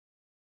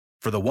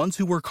For the ones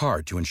who work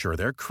hard to ensure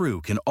their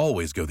crew can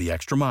always go the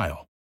extra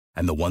mile,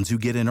 and the ones who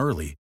get in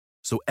early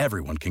so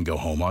everyone can go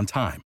home on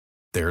time,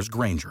 there's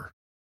Grainger,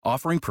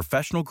 offering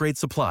professional-grade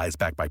supplies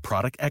backed by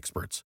product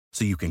experts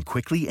so you can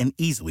quickly and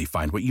easily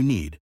find what you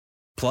need.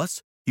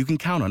 Plus, you can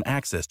count on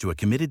access to a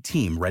committed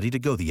team ready to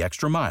go the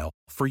extra mile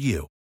for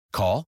you.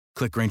 Call,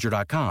 click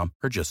Grainger.com,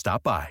 or just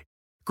stop by.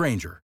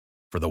 Grainger,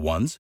 for the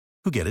ones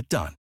who get it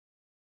done.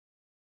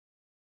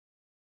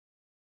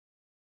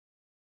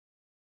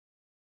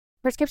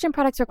 Prescription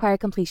products require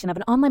completion of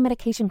an online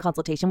medication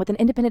consultation with an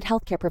independent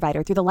healthcare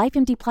provider through the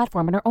LifeMD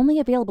platform and are only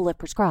available if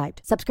prescribed.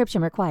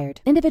 Subscription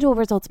required. Individual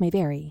results may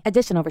vary.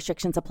 Additional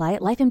restrictions apply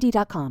at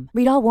lifemd.com.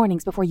 Read all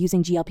warnings before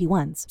using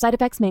GLP-1s. Side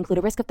effects may include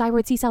a risk of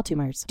thyroid C-cell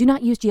tumors. Do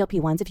not use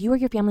GLP-1s if you or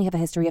your family have a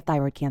history of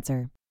thyroid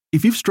cancer.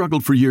 If you've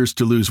struggled for years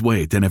to lose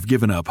weight and have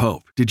given up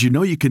hope, did you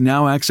know you can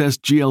now access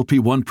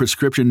GLP-1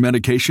 prescription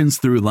medications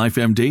through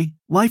LifeMD?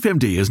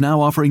 LifeMD is now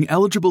offering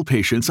eligible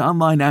patients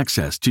online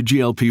access to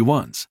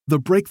GLP-1s, the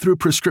breakthrough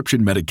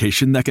prescription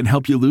medication that can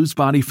help you lose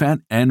body fat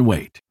and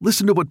weight.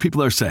 Listen to what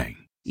people are saying.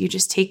 You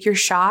just take your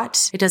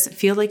shot. It doesn't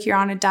feel like you're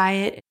on a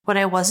diet. What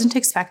I wasn't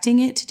expecting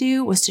it to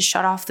do was to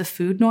shut off the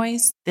food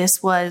noise.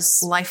 This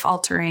was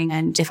life-altering,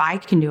 and if I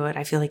can do it,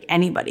 I feel like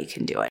anybody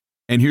can do it.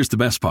 And here's the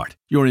best part.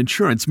 Your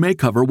insurance may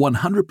cover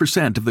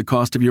 100% of the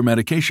cost of your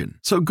medication.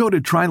 So go to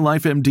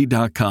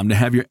TryLifeMD.com to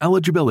have your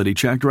eligibility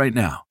checked right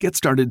now. Get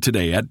started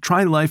today at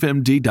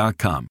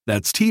TryLifeMD.com.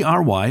 That's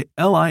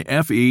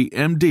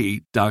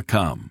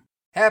TryLifeMD.com.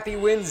 Happy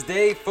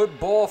Wednesday,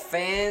 football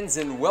fans,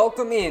 and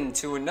welcome in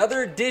to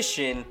another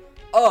edition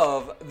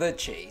of the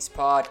Chase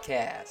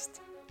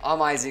Podcast.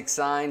 I'm Isaac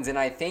Signs, and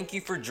I thank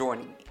you for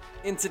joining me.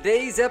 In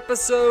today's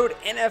episode,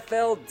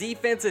 NFL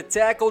defensive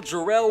tackle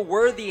Jerel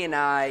Worthy and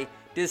I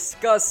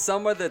discuss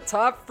some of the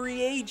top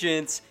free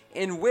agents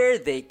and where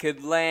they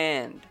could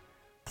land.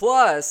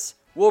 Plus,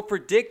 we'll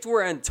predict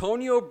where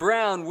Antonio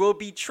Brown will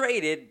be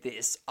traded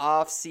this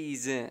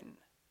offseason.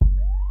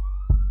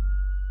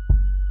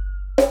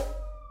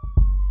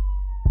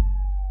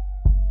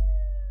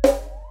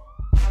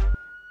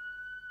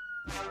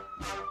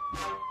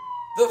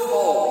 The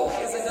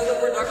following is another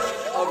production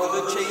of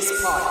the Chase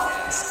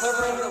Podcast,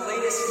 covering the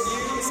latest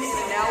news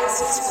and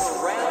analysis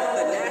from around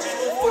the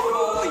National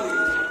Football League.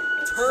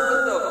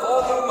 Turn the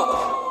volume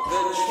up.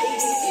 The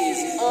chase is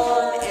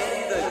on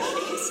and the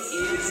chase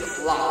is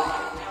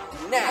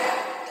live. Now,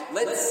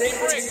 let's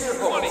send to your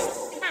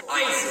host,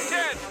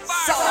 Isaac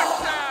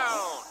Signs.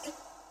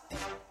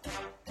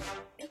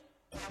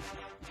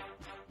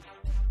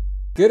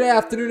 Good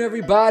afternoon,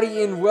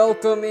 everybody, and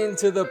welcome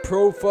into the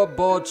Pro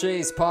Football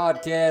Chase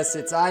Podcast.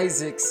 It's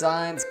Isaac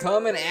Signs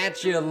coming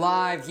at you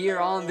live here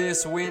on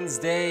this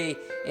Wednesday.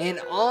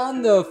 And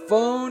on the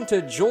phone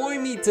to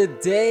join me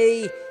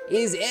today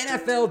is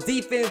NFL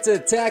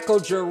defensive tackle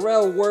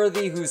Jerel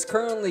Worthy, who's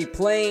currently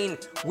playing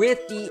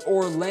with the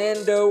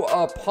Orlando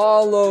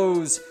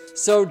Apollos.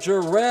 So,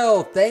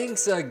 Jerel,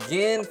 thanks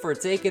again for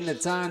taking the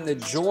time to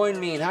join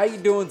me. And how you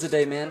doing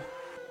today, man?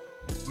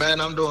 Man,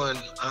 I'm doing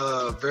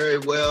very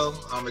well.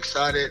 I'm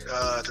excited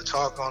to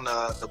talk on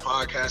the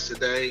podcast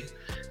today,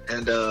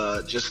 and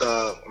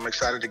I'm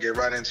excited to get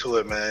right into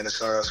it, man. It's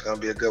going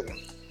to be a good one.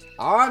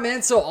 All right,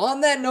 man. So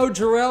on that note,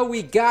 Jerel,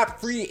 we got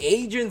free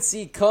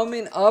agency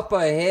coming up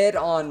ahead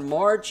on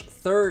March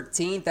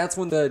 13th. That's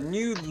when the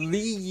new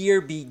league year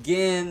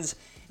begins.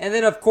 And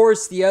then, of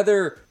course, the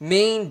other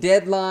main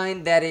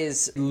deadline that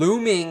is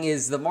looming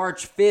is the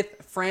March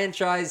 5th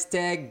franchise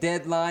tag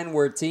deadline,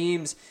 where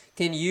teams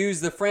can use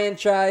the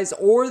franchise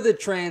or the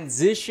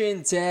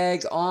transition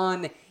tag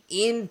on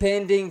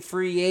impending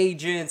free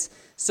agents.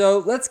 So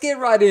let's get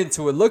right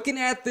into it. Looking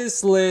at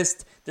this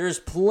list, there's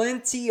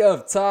plenty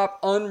of top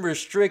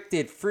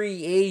unrestricted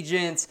free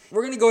agents.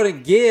 We're going to go ahead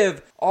and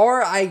give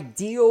our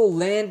ideal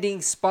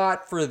landing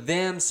spot for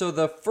them. So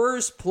the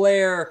first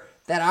player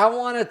that I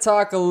want to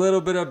talk a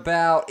little bit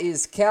about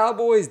is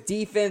Cowboys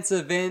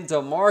defensive end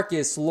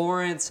DeMarcus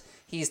Lawrence.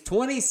 He's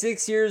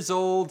 26 years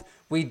old.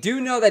 We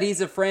do know that he's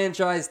a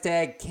franchise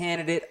tag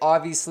candidate,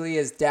 obviously,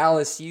 as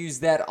Dallas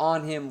used that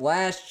on him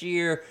last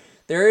year.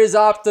 There is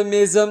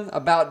optimism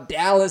about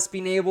Dallas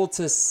being able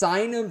to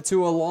sign him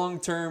to a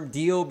long-term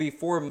deal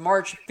before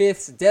March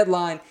 5th's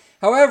deadline.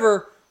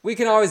 However, we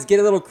can always get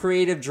a little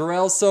creative,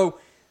 Jerel. So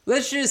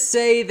let's just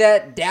say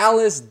that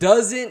Dallas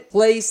doesn't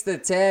place the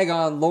tag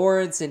on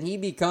Lawrence and he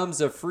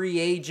becomes a free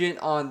agent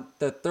on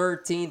the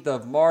 13th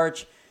of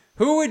March.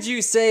 Who would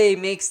you say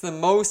makes the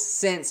most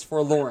sense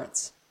for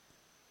Lawrence?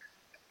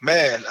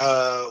 Man,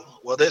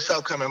 well, this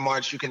upcoming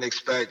March, you can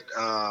expect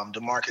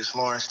DeMarcus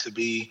Lawrence to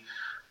be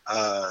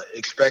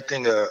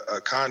expecting a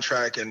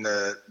contract in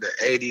the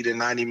 $80 to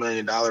 $90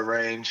 million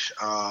range.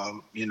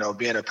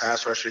 Being a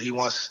pass rusher, he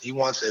wants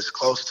as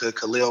close to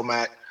Khalil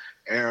Mack,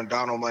 Aaron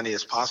Donald money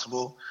as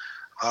possible.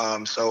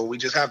 So we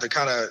just have to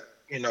kind of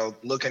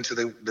look into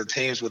the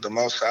teams with the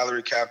most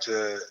salary cap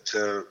to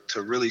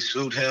really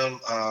suit him.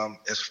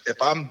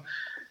 If I'm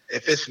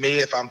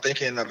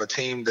thinking of a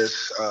team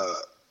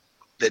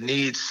that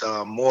needs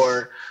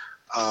more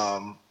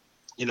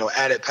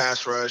added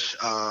pass rush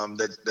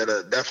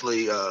that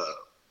definitely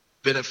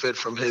benefit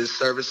from his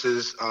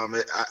services.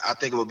 I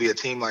think it will be a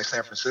team like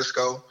San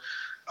Francisco.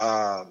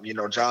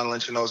 John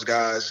Lynch and those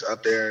guys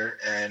up there,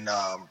 and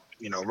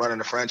running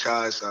the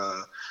franchise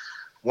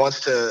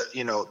wants to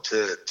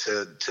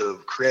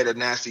create a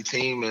nasty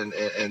team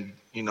and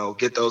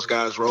get those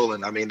guys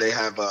rolling. I mean, they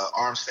have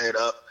Armstead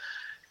up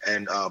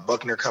and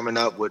Buckner coming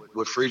up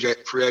with free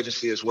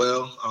agency as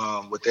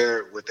well, with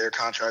their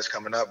contracts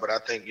coming up. But I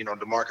think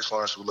DeMarcus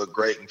Lawrence will look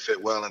great and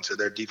fit well into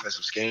their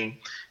defensive scheme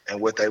and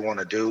what they want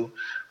to do.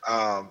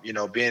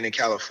 Being in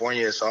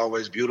California, it's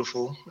always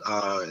beautiful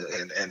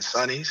and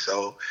sunny,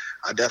 so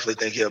I definitely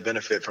think he'll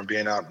benefit from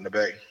being out in the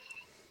Bay.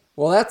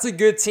 Well, that's a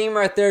good team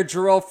right there,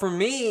 Jarrell. For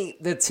me,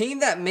 the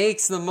team that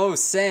makes the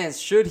most sense,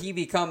 should he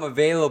become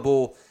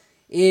available,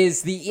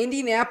 is the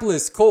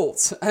Indianapolis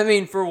Colts. I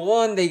mean, for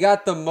one, they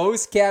got the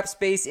most cap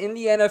space in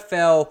the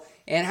NFL.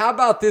 And how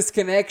about this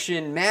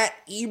connection? Matt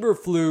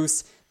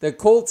Eberflus, the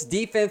Colts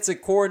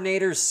defensive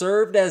coordinator,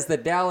 served as the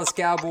Dallas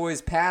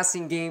Cowboys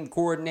passing game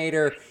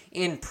coordinator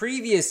in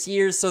previous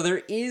years. So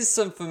there is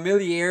some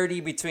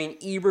familiarity between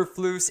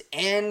Eberflus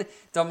and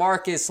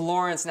DeMarcus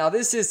Lawrence. Now,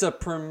 this is a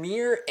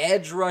premier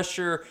edge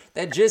rusher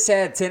that just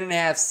had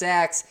 10.5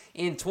 sacks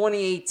in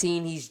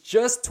 2018. He's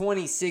just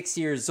 26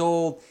 years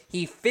old.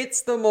 He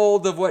fits the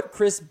mold of what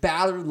Chris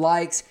Ballard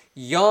likes: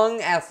 young,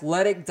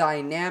 athletic,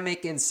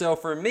 dynamic. And so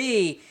for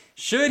me,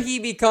 should he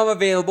become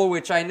available,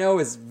 which I know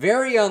is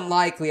very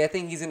unlikely, I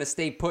think he's going to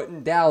stay put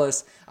in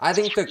Dallas. I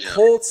think the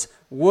Colts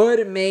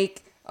would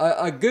make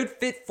a good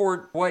fit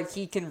for what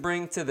he can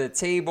bring to the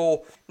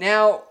table.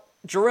 Now,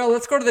 Jarrell,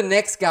 let's go to the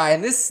next guy.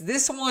 And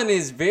this one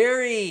is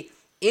very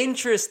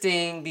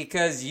interesting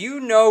because you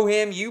know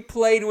him. You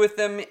played with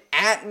him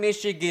at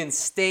Michigan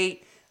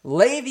State.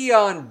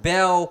 Le'Veon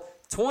Bell,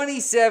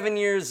 27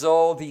 years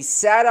old. He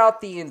sat out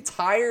the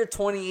entire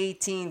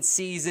 2018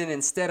 season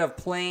instead of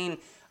playing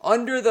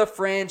under the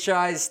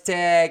franchise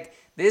tag.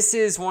 This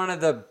is one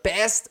of the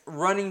best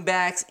running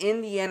backs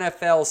in the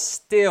NFL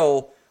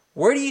still.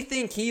 Where do you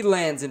think he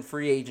lands in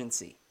free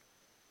agency?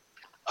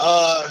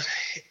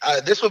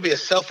 This would be a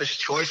selfish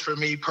choice for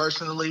me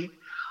personally.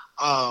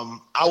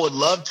 I would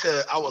love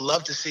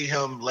to see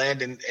him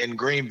land in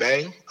Green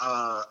Bay.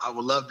 I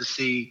would love to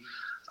see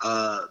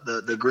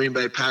the Green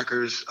Bay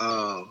Packers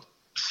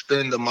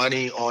spend the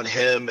money on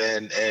him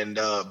and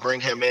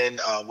bring him in,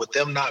 with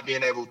them not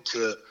being able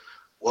to.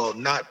 Well,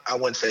 I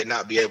wouldn't say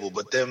not be able,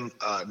 but them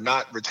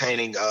not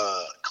retaining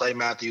Clay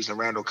Matthews and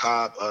Randall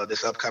Cobb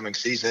this upcoming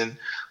season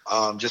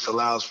just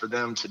allows for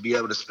them to be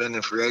able to spend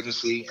in free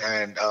agency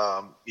and,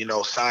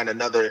 sign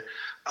another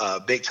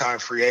big-time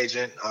free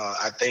agent.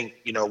 I think,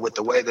 with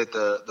the way that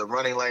the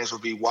running lanes will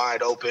be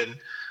wide open,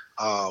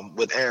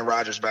 with Aaron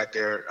Rodgers back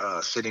there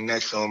sitting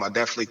next to him, I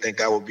definitely think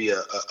that would be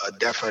a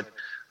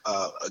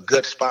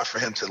good spot for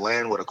him to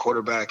land with a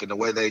quarterback and the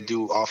way they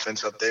do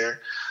offense up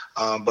there.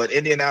 But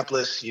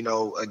Indianapolis,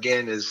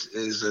 again,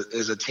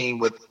 is a team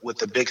with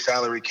the big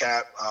salary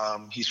cap.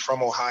 He's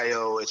from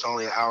Ohio. It's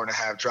only an hour and a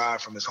half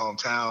drive from his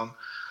hometown.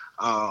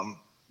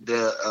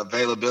 The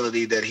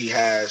availability that he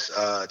has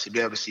to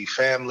be able to see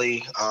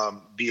family,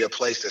 be a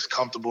place that's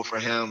comfortable for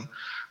him,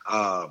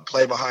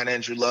 play behind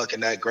Andrew Luck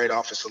and that great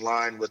offensive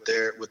line with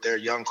their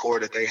young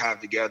core that they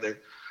have together.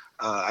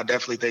 I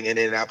definitely think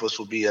Indianapolis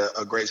will be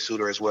a great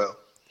suitor as well.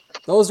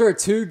 Those are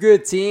two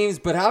good teams,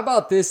 but how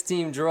about this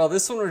team, Jarrell?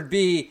 This one would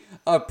be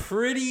a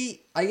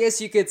pretty, I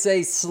guess you could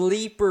say,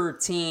 sleeper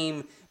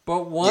team,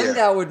 but one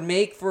that would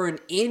make for an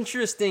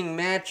interesting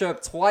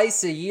matchup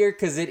twice a year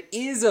because it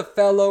is a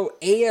fellow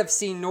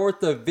AFC North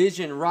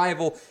Division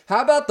rival.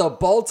 How about the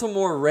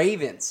Baltimore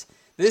Ravens?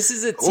 This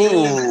is a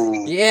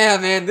team,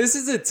 this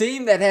is a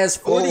team that has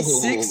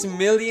 $46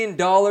 million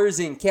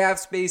in cap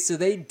space, so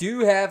they do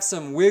have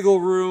some wiggle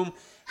room.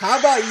 How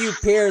about you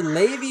pair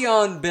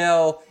Le'Veon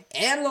Bell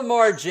and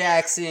Lamar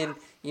Jackson?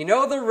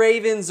 The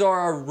Ravens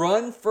are a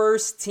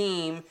run-first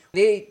team.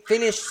 They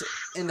finished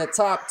in the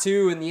top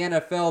 2 in the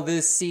NFL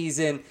this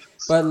season.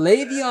 But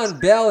Le'Veon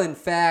Bell, in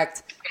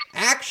fact,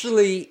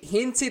 actually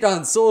hinted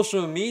on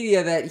social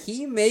media that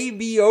he may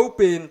be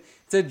open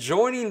to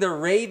joining the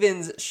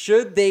Ravens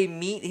should they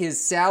meet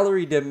his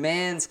salary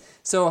demands.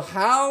 So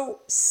how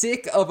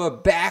sick of a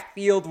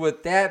backfield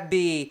would that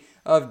be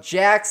of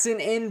Jackson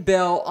and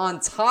Bell on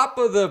top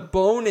of the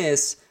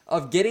bonus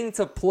of getting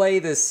to play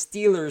the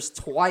Steelers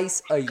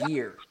twice a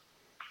year?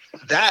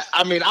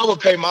 I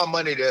would pay my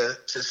money to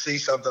see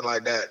something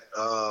like that.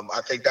 I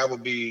think that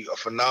would be a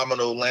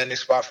phenomenal landing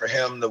spot for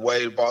him, the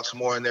way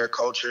Baltimore and their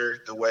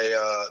culture, the way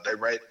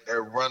they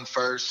run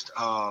first,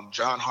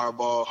 John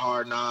Harbaugh,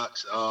 Hard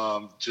Knocks,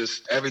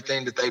 just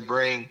everything that they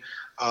bring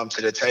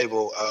to the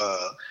table.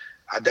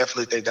 I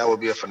definitely think that would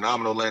be a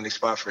phenomenal landing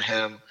spot for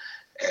him.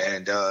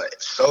 And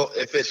so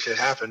if it should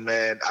happen,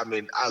 man, I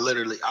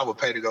would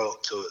pay to go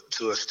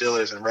to a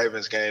Steelers and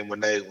Ravens game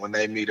when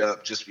they meet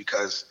up, just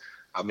because,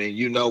 what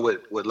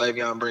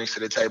Le'Veon brings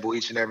to the table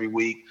each and every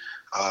week,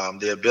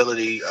 the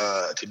ability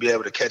to be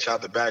able to catch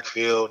out the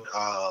backfield,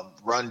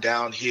 run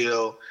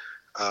downhill,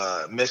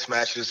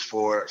 mismatches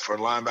for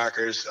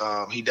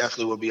linebackers. He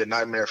definitely will be a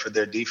nightmare for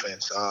their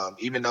defense.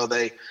 Even though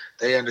they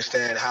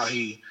understand how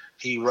he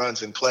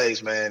runs and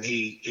plays, man,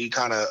 he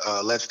kind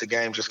of lets the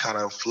game just kind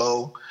of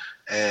flow.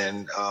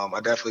 And I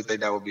definitely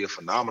think that would be a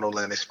phenomenal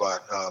landing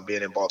spot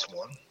being in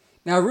Baltimore.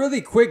 Now, really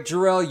quick,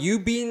 Jarrell, you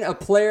being a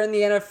player in the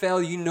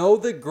NFL, you know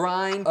the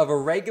grind of a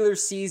regular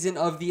season,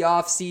 of the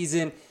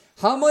offseason.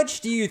 How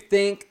much do you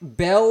think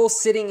Bell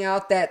sitting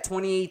out that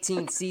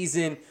 2018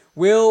 season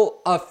will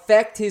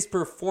affect his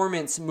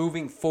performance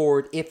moving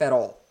forward, if at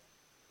all?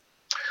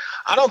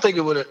 I don't think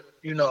it would,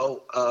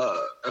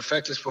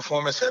 affect his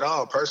performance at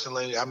all.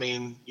 Personally, I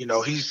mean,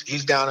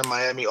 he's down in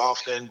Miami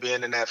often,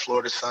 being in that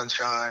Florida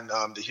sunshine,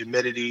 the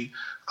humidity,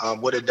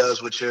 what it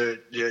does with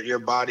your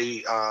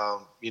body.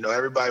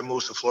 Everybody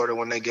moves to Florida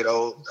when they get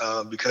old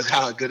because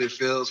how good it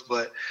feels.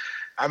 But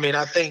I mean,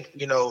 I think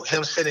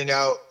him sitting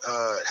out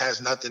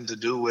has nothing to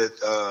do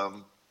with how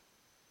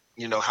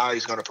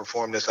he's going to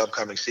perform this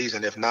upcoming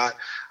season. If not,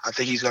 I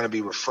think he's going to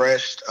be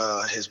refreshed.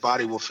 His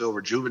body will feel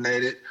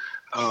rejuvenated.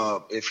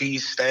 If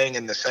he's staying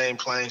in the same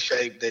playing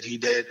shape that he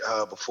did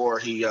before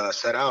he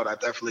set out, I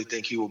definitely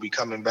think he will be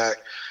coming back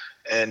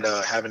and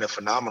having a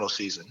phenomenal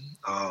season.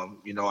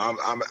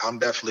 I'm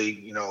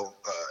definitely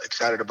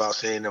excited about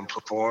seeing him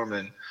perform,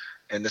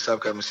 and this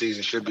upcoming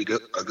season should be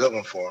a good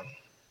one for him.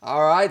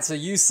 All right, so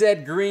you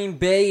said Green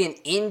Bay and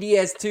Indy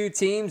as two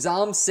teams.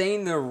 I'm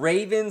saying the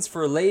Ravens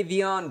for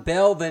Le'Veon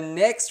Bell. The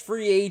next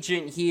free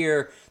agent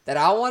here that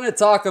I want to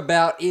talk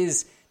about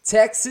is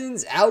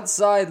Texans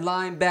outside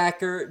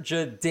linebacker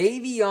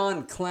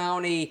Jadeveon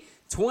Clowney,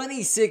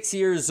 26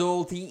 years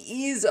old.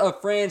 He is a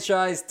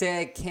franchise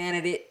tag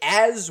candidate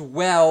as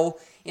well.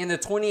 In the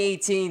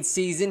 2018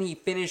 season, he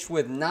finished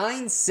with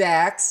 9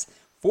 sacks,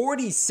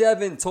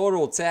 47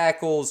 total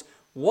tackles,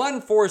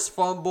 1 forced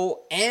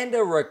fumble, and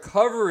a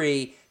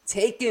recovery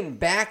taken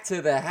back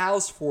to the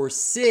house for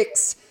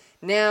 6.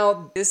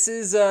 Now, this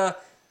is a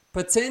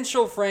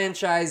potential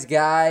franchise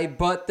guy,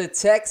 but the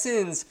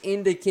Texans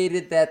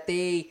indicated that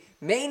they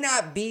may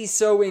not be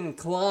so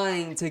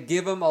inclined to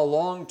give him a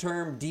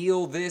long-term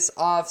deal this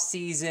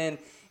offseason.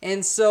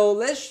 And so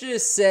let's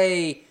just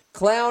say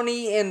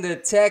Clowney and the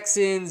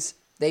Texans,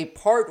 they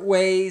part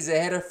ways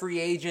ahead of free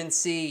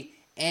agency,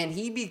 and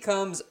he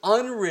becomes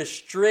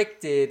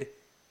unrestricted.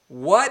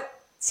 What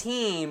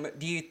team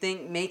do you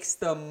think makes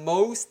the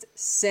most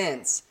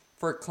sense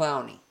for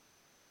Clowney?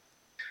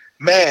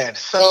 Man,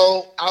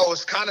 so I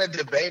was kind of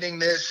debating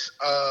this,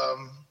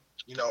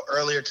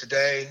 earlier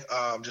today.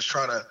 Just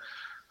trying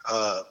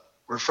to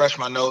refresh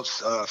my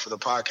notes for the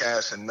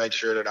podcast and make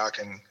sure that I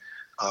can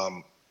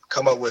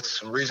come up with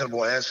some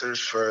reasonable answers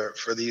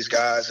for these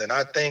guys. And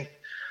I think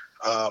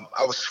I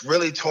was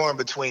really torn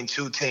between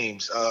two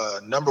teams.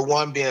 Number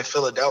one being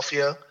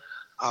Philadelphia.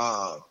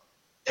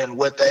 And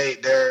what they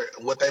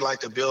like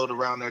to build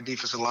around their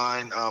defensive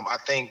line. I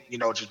think,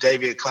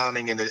 Jadeveon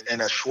Clowney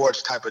in a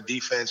Schwartz type of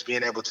defense,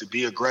 being able to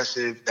be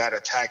aggressive, that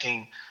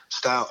attacking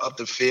style up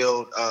the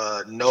field,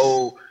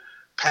 no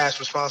pass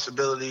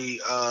responsibility,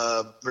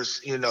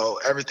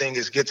 everything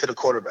is get to the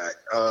quarterback.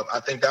 I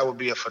think that would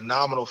be a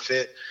phenomenal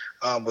fit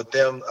with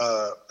them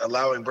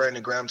allowing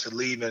Brandon Graham to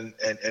leave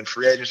in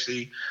free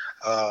agency.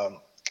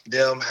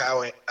 Them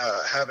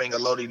having a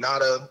Lodi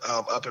Nada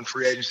up in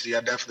free agency, I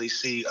definitely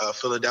see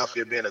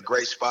Philadelphia being a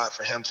great spot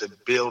for him to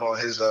build on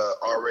his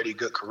already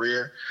good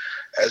career,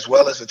 as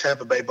well as the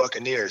Tampa Bay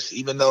Buccaneers.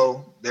 Even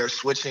though they're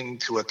switching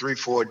to a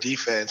 3-4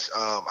 defense,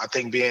 I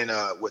think being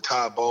with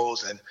Todd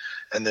Bowles and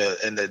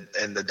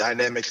the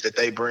dynamics that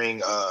they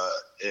bring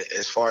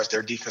as far as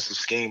their defensive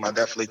scheme, I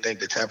definitely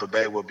think that Tampa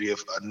Bay will be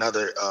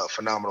another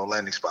phenomenal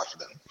landing spot for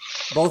them.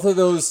 Both of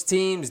those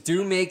teams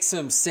do make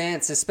some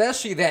sense,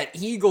 especially that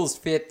Eagles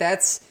fit.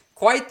 That's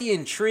quite the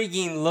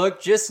intriguing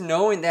look, just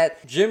knowing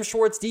that Jim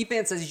Schwartz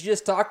defense, as you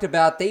just talked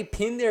about, they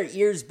pin their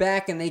ears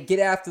back and they get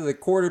after the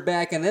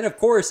quarterback. And then, of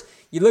course,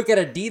 you look at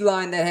a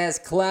D-line that has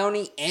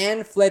Clowney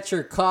and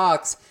Fletcher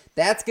Cox.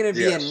 That's going to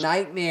be a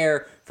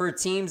nightmare for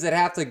teams that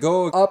have to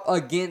go up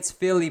against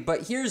Philly.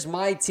 But here's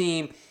my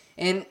team,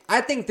 and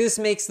I think this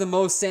makes the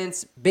most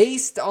sense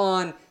based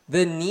on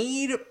the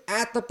need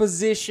at the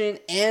position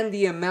and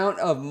the amount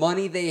of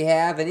money they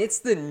have, and it's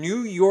the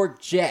New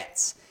York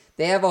Jets.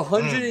 They have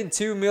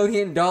 $102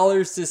 million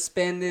to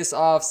spend this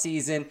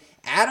offseason.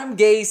 Adam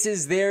Gase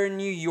is there in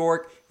New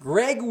York.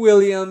 Greg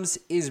Williams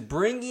is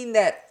bringing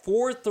that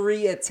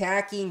 4-3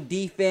 attacking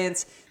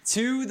defense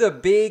to the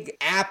Big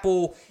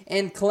Apple.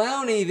 And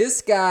Clowney,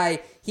 this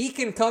guy, he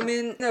can come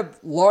in a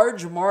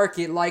large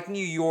market like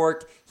New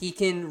York. He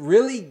can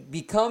really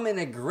become an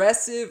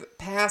aggressive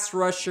pass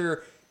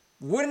rusher.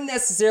 Wouldn't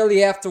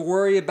necessarily have to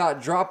worry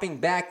about dropping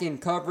back in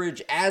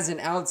coverage as an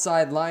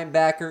outside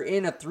linebacker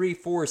in a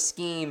 3-4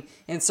 scheme.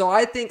 And so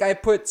I think I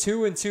put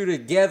 2 and 2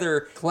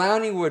 together.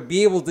 Clowney would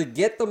be able to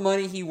get the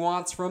money he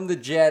wants from the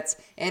Jets,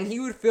 and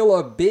he would fill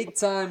a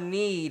big-time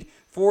need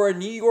for a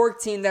New York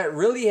team that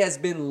really has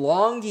been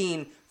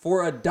longing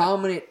for a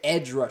dominant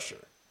edge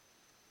rusher.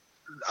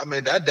 I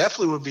mean, that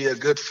definitely would be a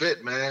good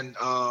fit, man.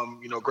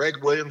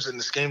 Greg Williams and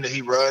the scheme that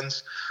he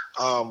runs,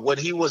 what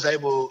he was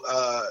able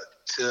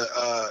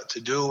to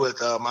do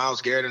with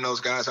Myles Garrett and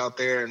those guys out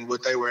there, and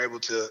what they were able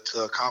to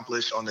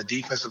accomplish on the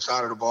defensive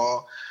side of the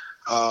ball,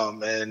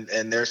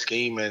 and their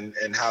scheme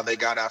and how they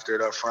got after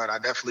it up front. I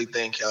definitely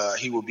think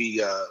he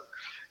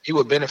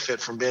would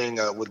benefit from being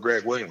with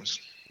Greg Williams.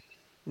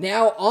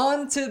 Now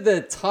on to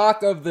the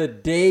talk of the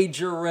day,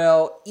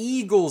 Jarrell.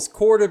 Eagles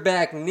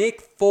quarterback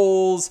Nick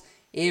Foles.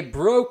 It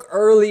broke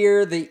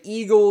earlier. The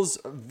Eagles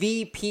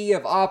VP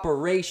of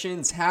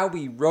Operations,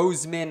 Howie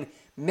Roseman,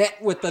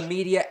 met with the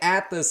media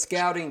at the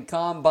scouting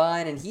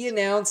combine, and he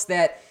announced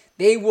that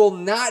they will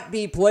not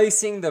be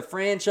placing the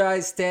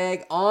franchise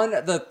tag on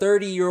the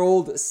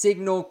 30-year-old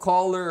signal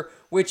caller,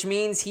 which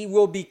means he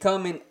will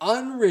become an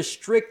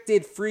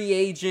unrestricted free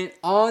agent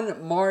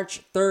on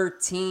March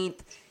 13th.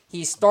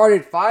 He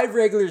started 5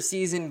 regular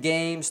season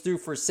games, threw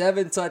for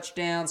 7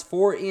 touchdowns,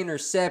 4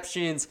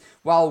 interceptions,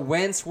 while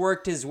Wentz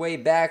worked his way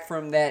back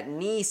from that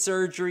knee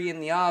surgery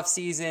in the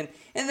offseason.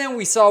 And then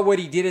we saw what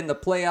he did in the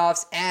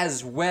playoffs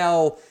as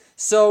well.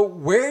 So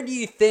where do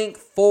you think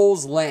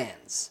Foles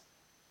lands?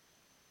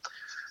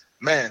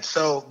 Man,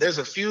 so there's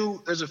a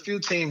few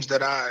teams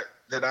that I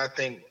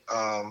think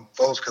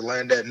Foles could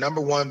land at.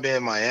 Number one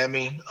being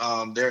Miami.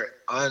 Their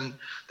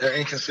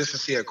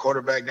inconsistency at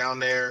quarterback down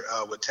there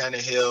with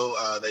Tannehill.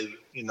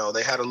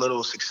 They had a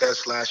little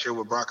success last year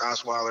with Brock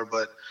Osweiler,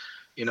 but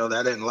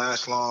that didn't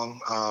last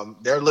long.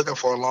 They're looking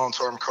for a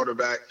long-term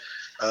quarterback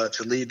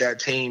to lead that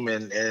team,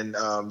 and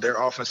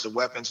their offensive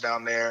weapons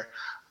down there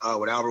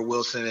with Albert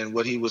Wilson and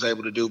what he was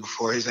able to do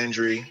before his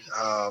injury.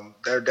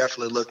 They're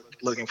definitely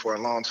looking for a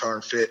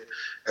long-term fit,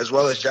 as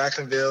well as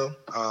Jacksonville.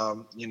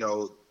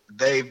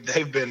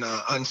 They've been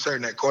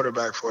uncertain at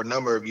quarterback for a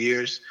number of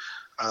years.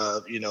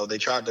 They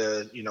tried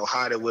to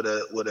hide it with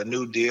a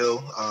new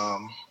deal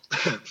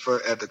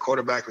at the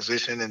quarterback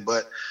position,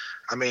 but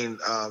I mean,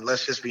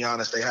 let's just be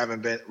honest, they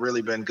haven't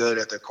been good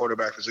at the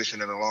quarterback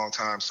position in a long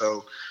time.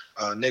 So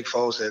Nick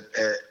Foles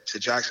to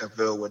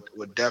Jacksonville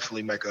would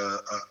definitely make a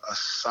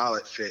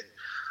solid fit.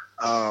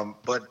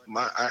 But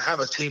I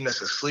have a team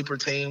that's a sleeper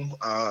team,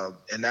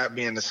 and that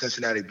being the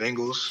Cincinnati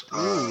Bengals.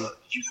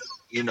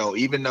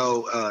 Even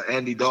though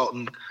Andy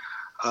Dalton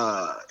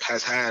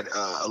has had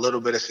a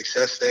little bit of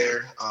success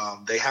there,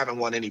 they haven't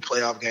won any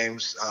playoff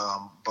games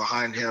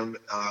behind him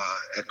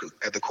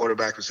at the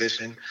quarterback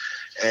position.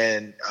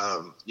 And,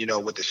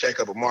 with the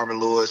shakeup of Marvin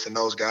Lewis and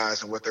those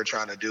guys and what they're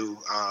trying to do,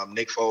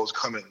 Nick Foles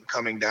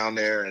coming down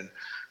there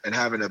and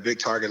having a big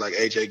target like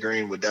A.J.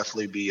 Green would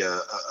definitely be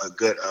a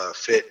good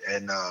fit.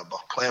 And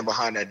playing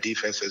behind that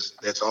defense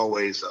that's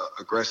always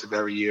aggressive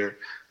every year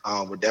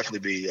would definitely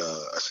be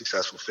a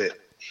successful fit.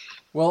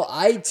 Well,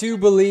 I too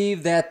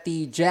believe that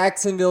the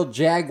Jacksonville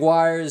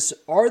Jaguars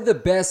are the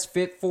best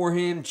fit for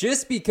him,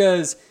 just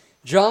because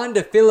John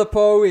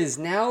DeFilippo is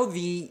now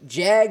the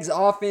Jags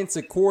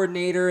offensive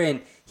coordinator,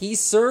 and he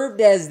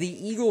served as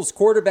the Eagles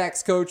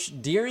quarterbacks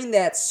coach during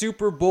that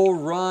Super Bowl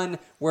run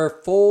where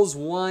Foles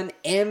won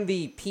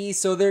MVP.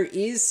 So there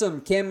is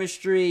some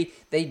chemistry.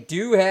 They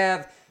do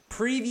have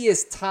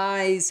previous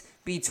ties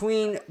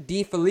between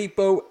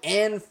DeFilippo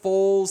and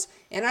Foles,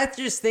 and I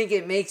just think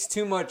it makes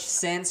too much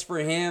sense for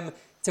him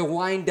to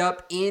wind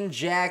up in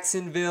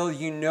Jacksonville.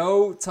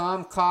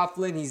 Tom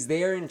Coughlin, he's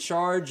there in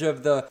charge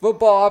of the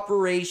football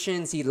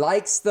operations. He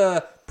likes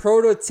the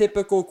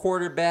prototypical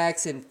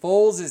quarterbacks, and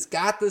Foles has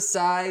got the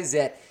size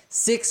at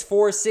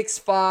 6'4",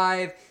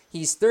 6'5".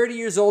 He's 30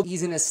 years old.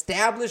 He's an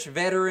established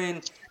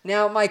veteran.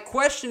 Now, my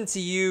question to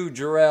you,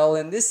 Jarrell,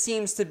 and this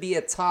seems to be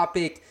a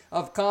topic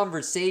of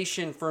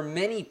conversation for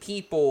many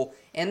people,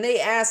 and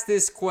they ask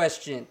this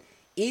question: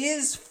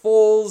 is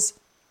Foles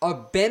a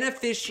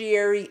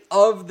beneficiary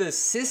of the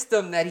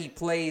system that he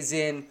plays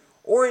in,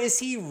 or is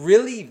he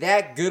really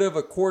that good of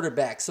a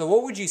quarterback? So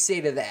what would you say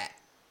to that?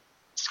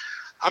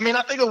 I mean,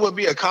 I think it would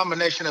be a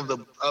combination of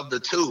the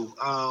two.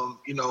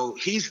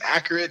 He's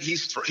accurate.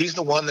 He's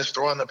the one that's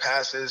throwing the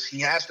passes. He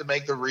has to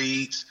make the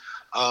reads.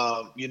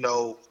 I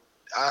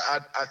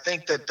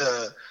think that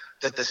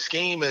the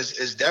scheme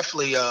is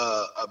definitely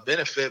a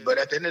benefit, but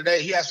at the end of the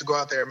day, he has to go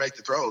out there and make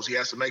the throws. He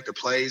has to make the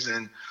plays,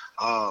 and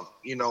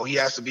he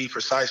has to be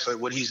precise at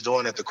what he's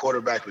doing at the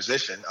quarterback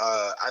position.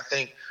 I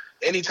think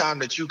anytime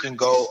that you can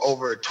go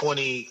over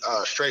 20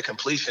 straight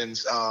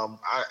completions,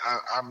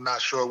 I'm not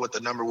sure what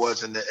the number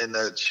was in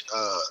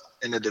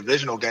the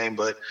divisional game,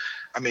 but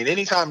I mean,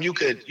 anytime you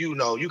can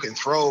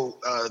throw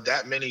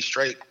that many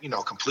straight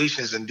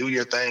completions and do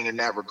your thing in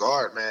that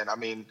regard, man. I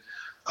mean,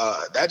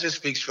 that just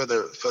speaks for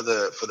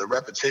the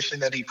repetition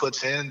that he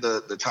puts in,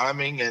 the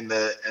timing and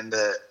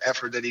the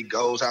effort that he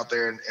goes out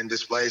there and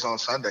displays on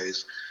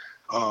Sundays.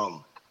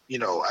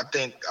 I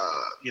think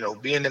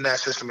being in that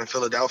system in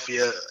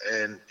Philadelphia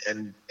and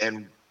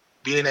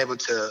being able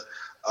to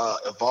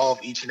evolve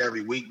each and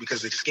every week,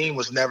 because the scheme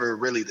was never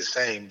really the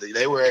same.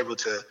 They were able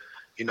to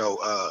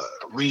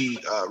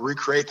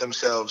recreate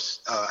themselves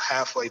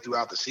halfway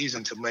throughout the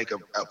season to make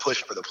a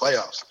push for the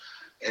playoffs.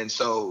 And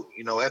so,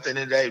 at the end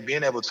of the day,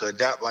 being able to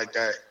adapt like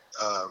that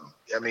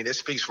I mean, it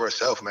speaks for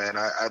itself, man.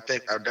 I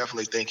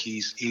definitely think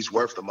he's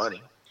worth the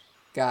money.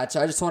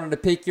 Gotcha. I just wanted to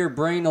pick your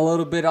brain a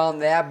little bit on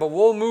that, but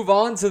we'll move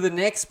on to the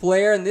next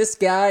player, and this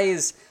guy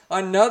is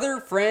another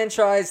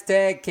franchise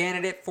tag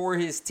candidate for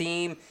his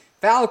team.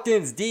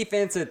 Falcons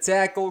defensive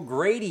tackle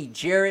Grady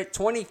Jarrett,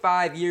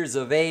 25 years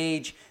of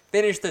age,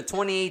 finished the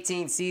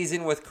 2018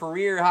 season with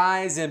career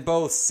highs in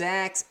both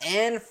sacks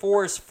and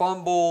forced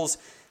fumbles.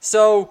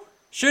 So,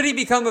 should he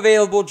become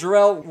available,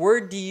 Jarrell, where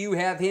do you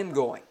have him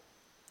going?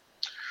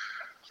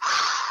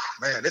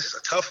 Man, this is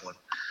a tough one.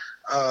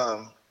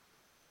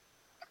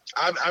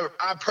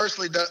 I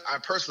personally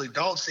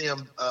don't see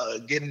him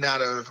getting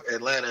out of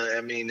Atlanta.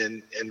 I mean,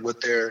 and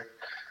with their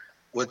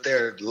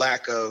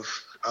lack of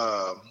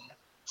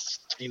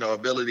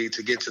ability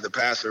to get to the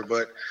passer,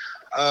 but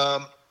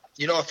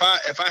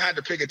if I had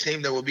to pick a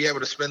team that would be able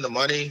to spend the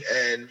money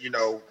and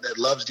that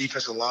loves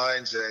defensive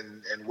lines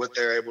and what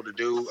they're able to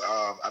do,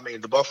 I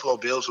mean, the Buffalo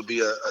Bills would be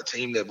a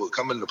team that would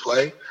come into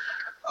play.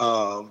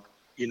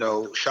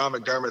 Sean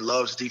McDermott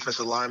loves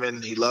defensive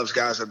linemen. He loves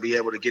guys that be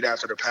able to get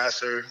after the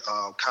passer.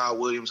 Kyle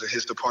Williams and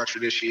his departure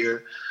this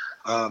year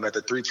at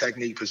the 3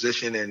 technique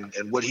position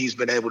and what he's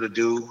been able to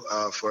do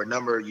for a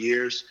number of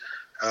years.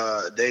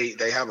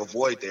 They have a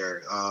void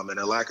there and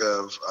a lack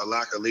of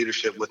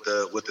leadership with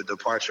the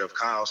departure of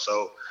Kyle.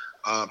 So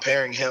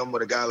pairing him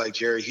with a guy like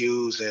Jerry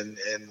Hughes and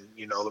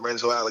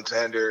Lorenzo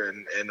Alexander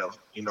and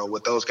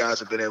what those guys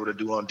have been able to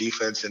do on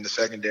defense in the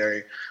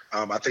secondary,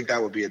 I think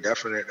that would be a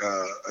definite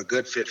a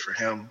good fit for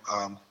him,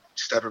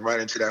 stepping right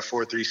into that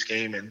 4-3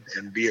 scheme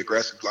and be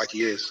aggressive like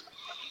he is.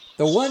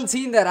 The one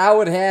team that I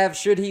would have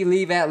should he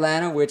leave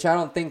Atlanta, which I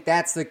don't think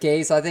that's the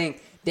case. I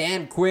think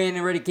Dan Quinn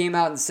already came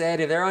out and said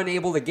if they're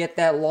unable to get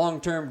that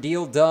long-term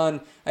deal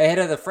done ahead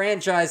of the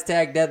franchise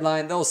tag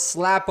deadline, they'll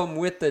slap him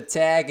with the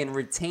tag and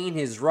retain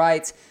his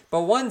rights.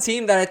 But one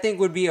team that I think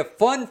would be a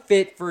fun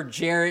fit for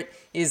Jarrett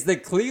is the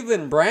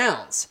Cleveland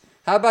Browns.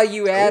 How about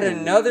you add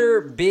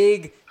another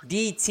big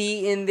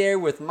DT in there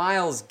with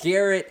Myles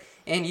Garrett,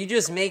 and you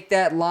just make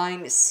that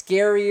line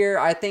scarier?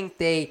 I think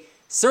they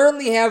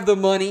certainly have the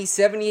money,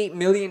 $78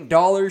 million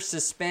to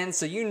spend,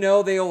 so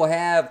they'll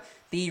have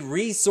the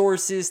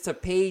resources to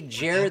pay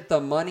Jarrett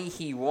the money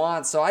he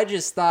wants. So I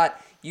just thought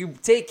you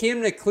take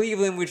him to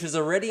Cleveland, which is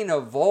already an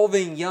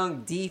evolving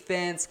young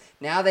defense.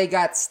 Now they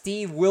got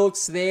Steve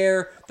Wilkes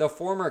there, the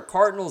former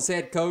Cardinals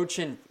head coach,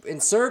 and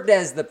served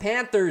as the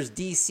Panthers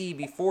DC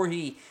before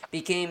he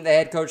became the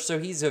head coach. So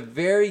he's a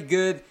very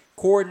good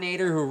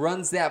coordinator who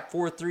runs that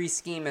 4-3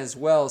 scheme as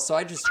well. So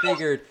I just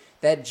figured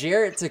that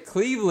Jarrett to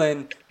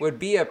Cleveland would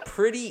be a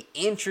pretty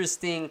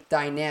interesting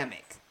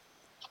dynamic.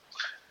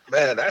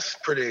 Man, that's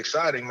pretty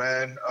exciting,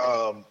 man.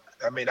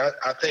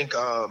 I think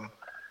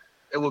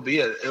it would be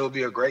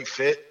a great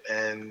fit,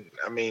 and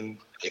I mean,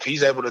 if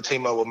he's able to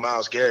team up with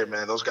Myles Garrett,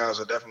 man, those guys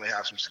will definitely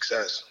have some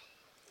success.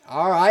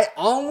 All right,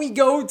 on we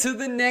go to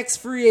the next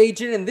free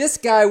agent, and this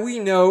guy we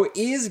know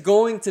is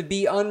going to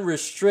be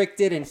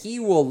unrestricted, and he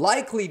will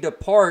likely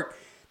depart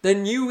the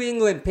New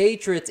England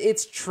Patriots.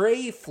 It's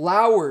Trey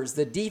Flowers,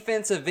 the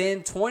defensive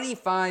end,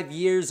 25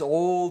 years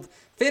old.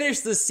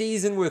 Finished the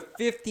season with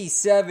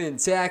 57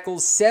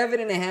 tackles,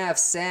 7.5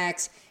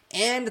 sacks,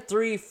 and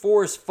 3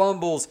 forced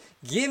fumbles.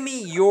 Give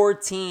me your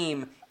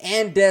team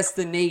and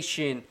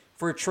destination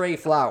for Trey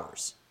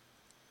Flowers.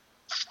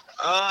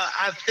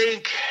 I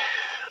think,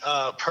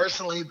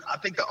 personally,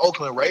 the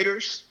Oakland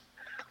Raiders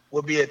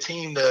would be a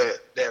team that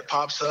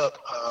pops up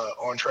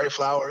on Trey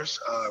Flowers'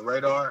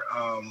 radar.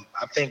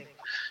 I think,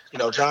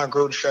 John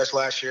Gruden stressed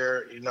last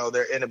year,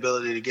 their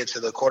inability to get to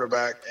the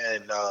quarterback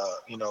and,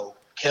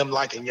 him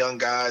liking young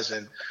guys,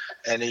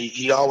 and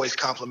he always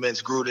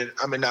compliments Gruden.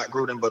 I mean, not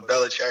Gruden, but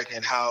Belichick,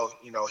 and how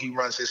he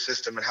runs his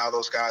system and how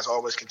those guys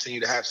always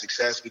continue to have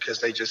success because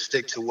they just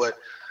stick to what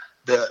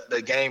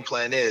the game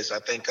plan is. I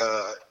think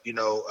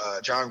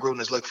John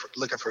Gruden is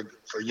looking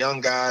for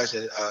young guys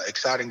and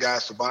exciting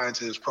guys to buy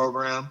into his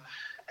program,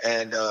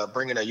 and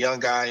bringing a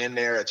young guy in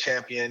there, a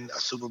champion, a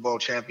Super Bowl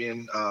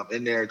champion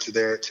in there to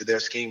their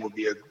scheme would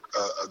be a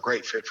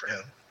great fit for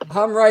him.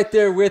 I'm right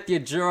there with you,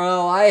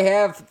 Joel. I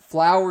have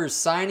Flowers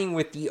signing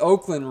with the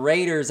Oakland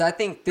Raiders. I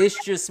think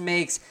this just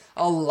makes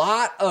a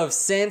lot of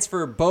sense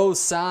for both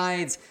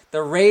sides.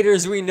 The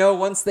Raiders, we know,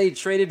 once they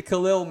traded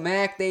Khalil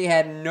Mack, they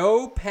had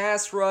no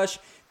pass rush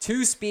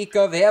to speak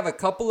of. They have a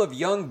couple of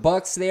young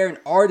bucks there, and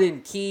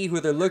Arden Key, who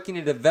they're looking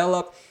to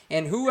develop.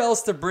 And who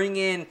else to bring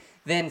in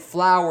than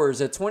Flowers,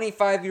 a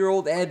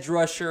 25-year-old edge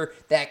rusher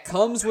that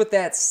comes with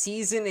that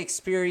seasoned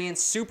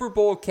experience, Super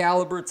Bowl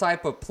caliber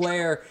type of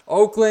player.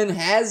 Oakland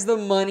has the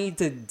money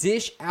to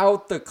dish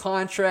out the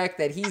contract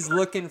that he's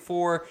looking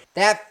for.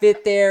 That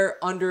fit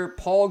there under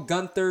Paul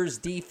Gunther's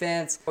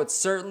defense would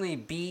certainly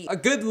be a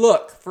good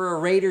look for a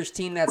Raiders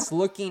team that's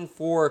looking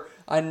for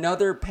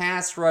another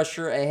pass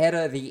rusher ahead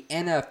of the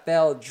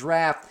NFL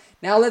draft.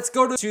 Now let's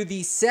go to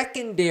the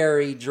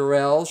secondary,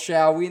 Jarrell,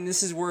 shall we? And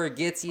this is where it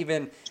gets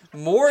even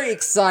more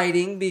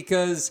exciting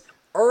because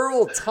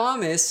Earl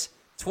Thomas,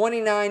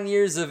 29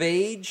 years of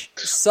age,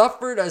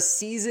 suffered a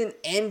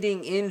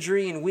season-ending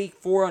injury in Week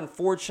 4,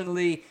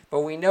 unfortunately,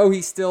 but we know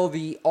he's still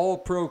the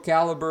all-pro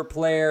caliber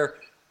player.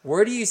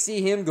 Where do you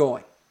see him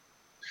going?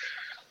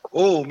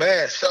 Oh,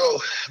 man. So,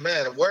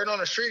 man, word on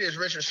the street is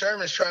Richard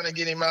Sherman's trying to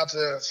get him out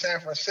to San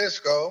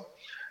Francisco.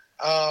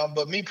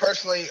 But me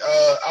personally,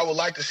 I would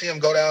like to see him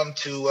go down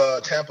to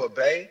Tampa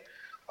Bay.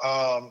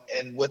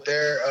 And with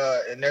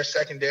in their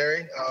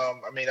secondary,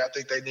 I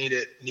think they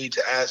need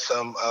to add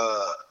some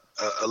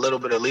a little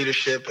bit of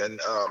leadership and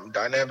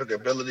dynamic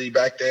ability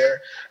back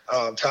there.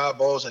 Todd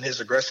Bowles and his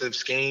aggressive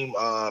scheme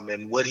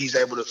and what he's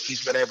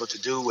been able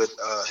to do with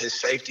his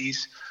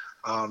safeties.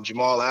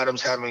 Jamal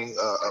Adams having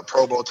a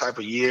Pro Bowl type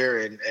of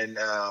year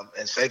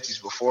and safeties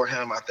before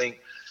him. I think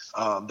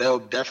they'll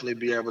definitely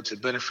be able to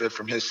benefit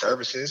from his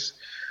services.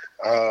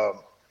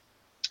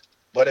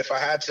 But if I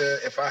had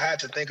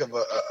to think of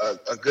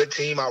a good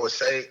team, I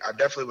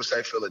definitely would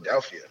say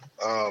Philadelphia.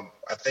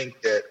 I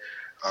think that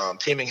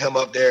teaming him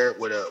up there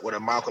with a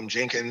Malcolm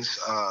Jenkins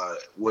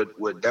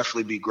would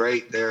definitely be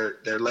great.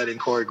 They're letting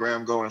Corey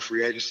Graham go in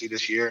free agency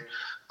this year.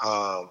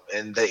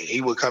 And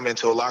he would come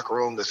into a locker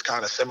room that's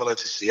kind of similar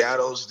to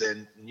Seattle's,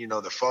 the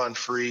fun,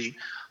 free,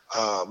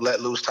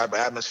 let loose type of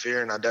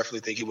atmosphere. And I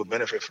definitely think he would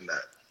benefit from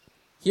that.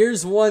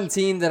 Here's one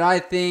team that I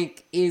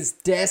think is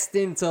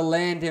destined to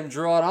land him,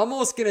 Gerard. I'm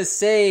almost going to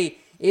say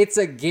it's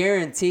a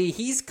guarantee.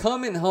 He's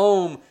coming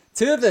home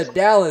to the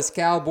Dallas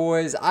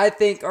Cowboys. I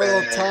think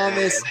Earl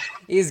Thomas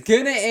is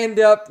going to end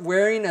up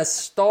wearing a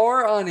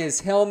star on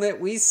his helmet.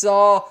 We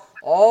saw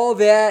all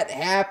that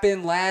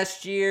happen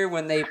last year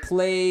when they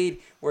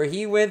played, where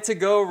he went to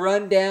go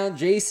run down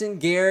Jason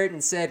Garrett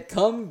and said,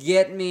 "Come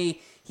get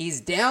me."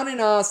 He's down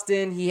in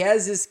Austin. He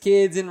has his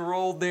kids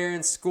enrolled there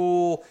in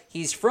school.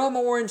 He's from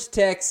Orange,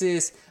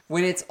 Texas.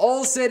 When it's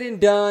all said and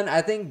done,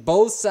 I think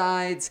both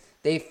sides,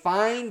 they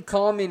find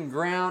common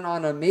ground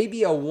on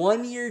maybe a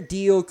one-year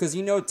deal because,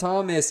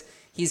 Thomas,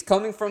 he's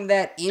coming from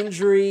that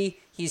injury.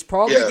 He's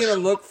probably going to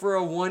look for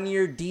a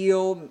one-year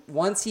deal.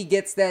 Once he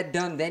gets that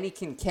done, then he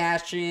can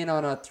cash in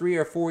on a 3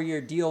 or 4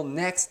 year deal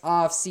next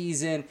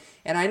offseason.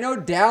 And I know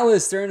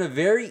Dallas, they're in a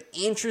very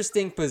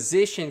interesting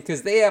position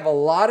because they have a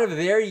lot of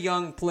their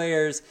young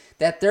players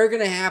that they're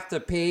going to have to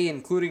pay,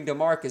 including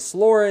DeMarcus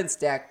Lawrence,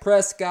 Dak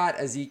Prescott,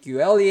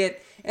 Ezekiel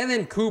Elliott, and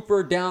then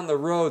Cooper down the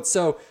road.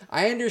 So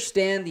I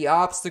understand the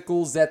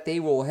obstacles that they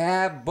will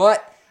have,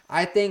 but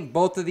I think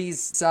both of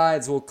these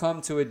sides will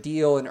come to a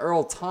deal, and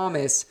Earl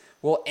Thomas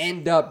will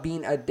end up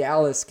being a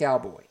Dallas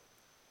Cowboy.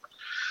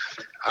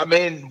 I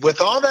mean, with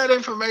all that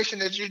information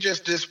that you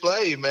just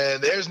displayed,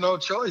 man, there's no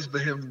choice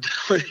but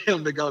for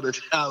him to go to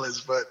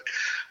Dallas. But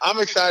I'm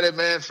excited,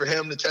 man, for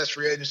him to test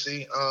free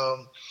agency.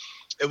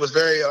 It was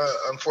very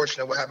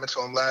unfortunate what happened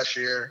to him last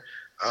year.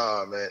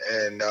 But at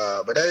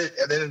the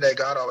end of the day,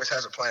 God always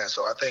has a plan.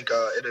 So I think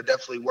it'll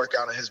definitely work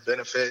out in his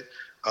benefit.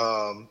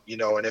 And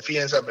if he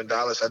ends up in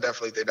Dallas, I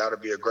definitely think that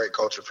would be a great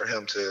culture for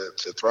him to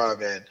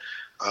thrive in.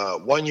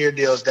 1 year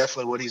deal is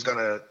definitely what he's going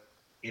to,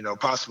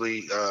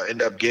 possibly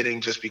end up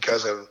getting just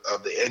because of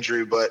the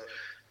injury. But,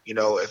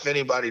 if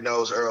anybody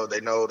knows Earl,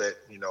 they know that,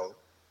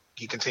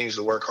 he continues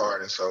to work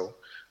hard. And so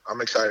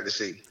I'm excited to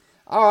see.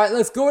 All right,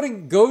 let's go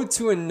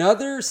to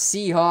another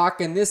Seahawk,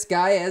 and this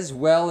guy as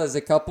well as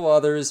a couple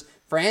others,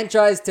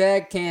 franchise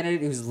tag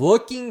candidate who's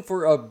looking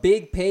for a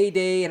big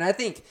payday. And I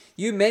think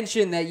you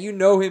mentioned that you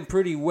know him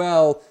pretty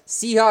well,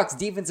 Seahawks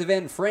defensive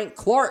end Frank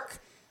Clark.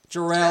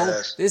 Jarrell,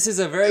 yes. This is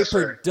a very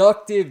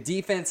productive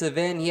defensive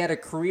end. He had a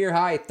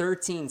career-high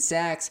 13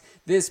 sacks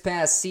this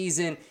past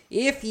season.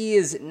 If he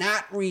is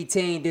not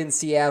retained in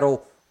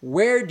Seattle,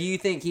 where do you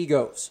think he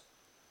goes?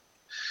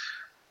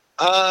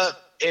 To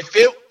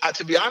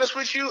be honest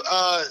with you,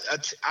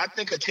 I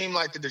think a team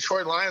like the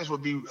Detroit Lions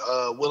would be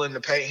willing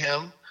to pay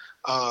him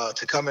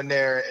to come in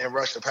there and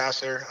rush the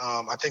passer.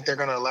 I think they're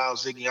going to allow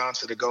Ziggy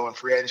Ansah to go in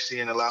free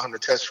agency and allow him to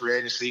test free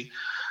agency.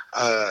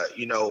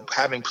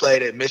 Having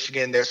played at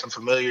Michigan, there's some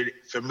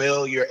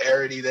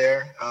familiarity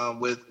there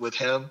with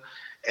him.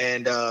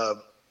 And,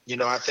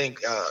 I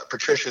think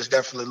Patricia's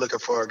definitely looking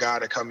for a guy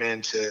to come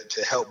in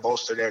to help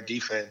bolster their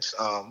defense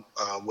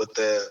with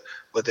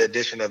the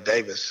addition of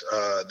Davis.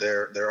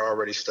 They're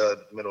already stud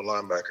middle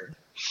linebacker.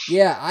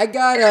 Yeah, I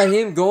got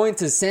him going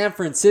to San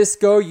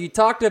Francisco. You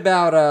talked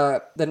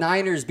about the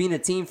Niners being a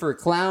team for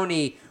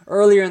Clowney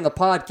earlier in the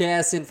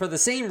podcast, and for the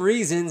same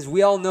reasons,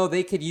 we all know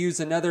they could use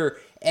another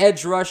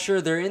edge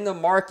rusher. They're in the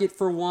market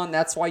for one.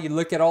 That's why you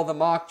look at all the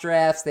mock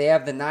drafts. They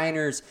have the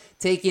Niners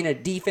taking a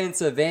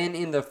defensive end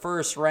in the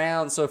first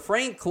round. So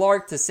Frank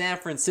Clark to San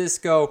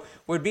Francisco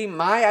would be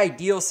my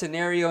ideal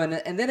scenario.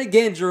 And then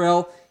again,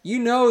 Jarrell, you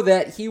know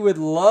that he would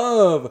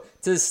love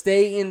to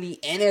stay in the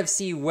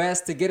NFC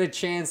West to get a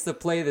chance to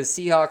play the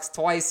Seahawks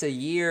twice a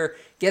year.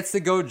 Gets to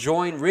go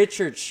join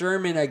Richard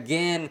Sherman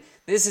again.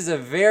 This is a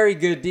very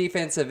good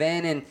defensive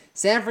end, and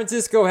San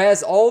Francisco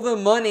has all the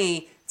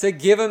money to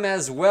give him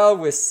as well,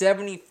 with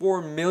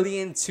 $74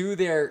 million to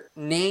their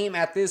name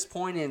at this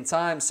point in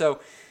time. So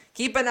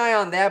keep an eye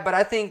on that, but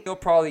I think they'll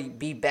probably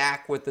be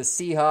back with the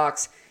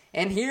Seahawks.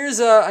 And here's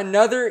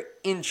another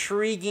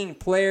intriguing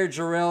player,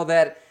 Jarrell,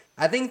 that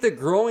I think the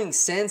growing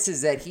sense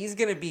is that he's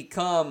going to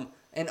become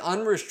an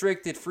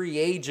unrestricted free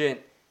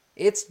agent.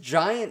 It's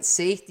Giant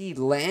safety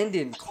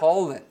Landon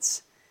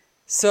Collins.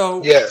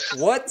 So yes.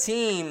 What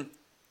team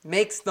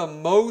makes the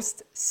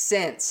most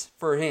sense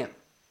for him?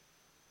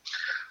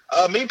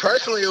 Me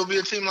personally, it would be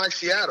a team like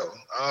Seattle.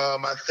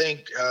 I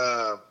think,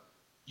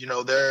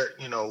 they're,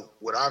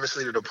 with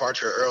obviously the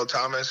departure of Earl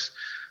Thomas,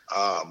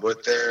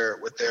 with their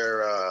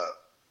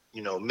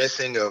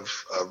missing of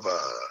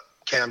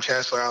Cam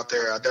Chancellor out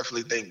there, I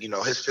definitely think,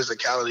 his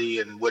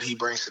physicality and what he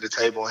brings to the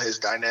table and his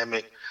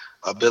dynamic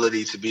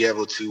ability to be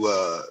able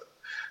to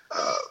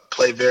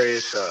play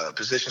various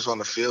positions on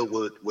the field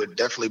would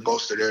definitely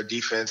bolster their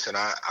defense. And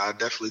I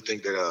definitely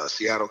think that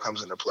Seattle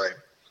comes into play.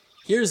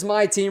 Here's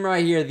my team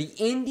right here, the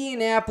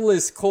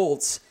Indianapolis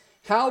Colts.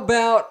 How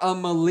about a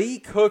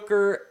Malik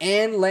Hooker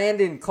and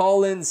Landon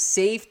Collins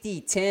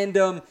safety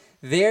tandem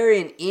there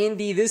in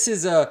Indy? This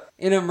is an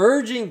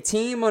emerging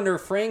team under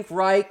Frank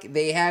Reich.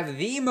 They have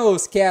the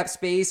most cap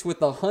space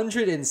with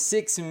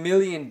 $106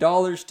 million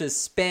to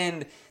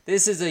spend.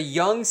 This is a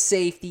young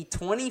safety,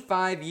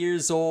 25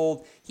 years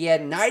old. He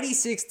had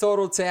 96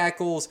 total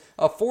tackles,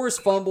 a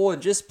forced fumble,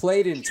 and just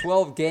played in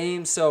 12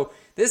 games. So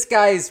this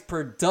guy is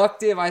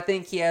productive. I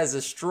think he has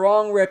a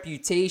strong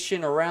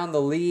reputation around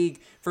the league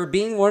for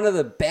being one of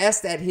the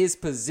best at his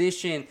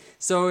position.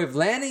 So if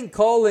Landon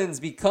Collins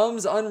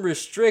becomes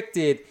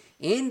unrestricted,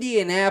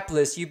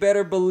 Indianapolis, you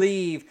better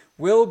believe,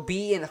 will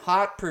be in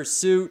hot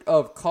pursuit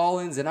of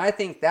Collins. And I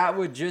think that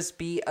would just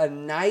be a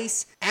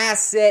nice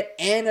asset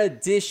and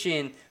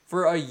addition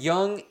for a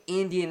young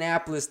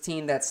Indianapolis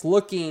team that's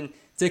looking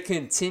to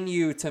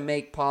continue to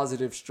make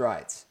positive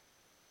strides.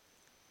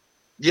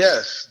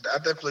 Yes, I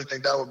definitely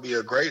think that would be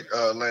a great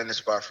landing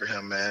spot for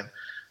him, man.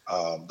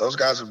 Those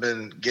guys have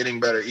been getting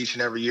better each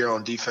and every year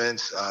on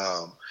defense.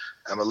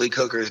 And Malik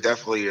Hooker is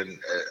definitely a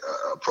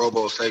Pro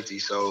Bowl safety.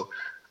 So,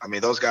 I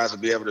mean, those guys will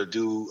be able to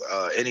do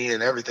any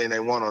and everything they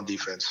want on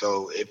defense.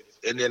 So if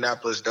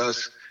Indianapolis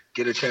does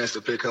get a chance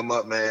to pick him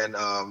up, man,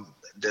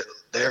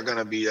 they're going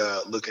to be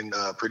looking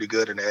pretty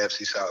good in the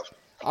AFC South.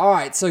 All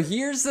right, so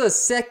here's the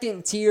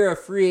second tier of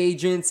free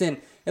agents,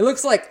 and it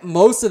looks like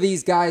most of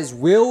these guys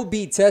will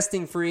be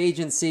testing free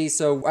agency,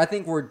 so I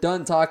think we're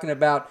done talking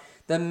about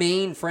the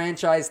main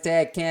franchise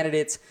tag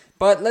candidates.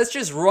 But let's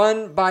just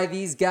run by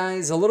these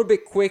guys a little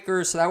bit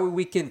quicker so that way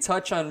we can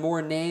touch on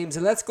more names.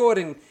 And let's go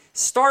ahead and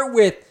start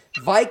with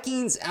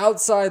Vikings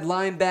outside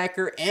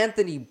linebacker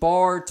Anthony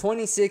Barr,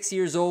 26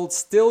 years old,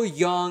 still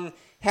young,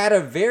 had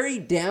a very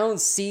down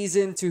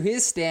season to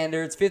his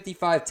standards,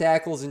 55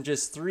 tackles and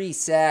just 3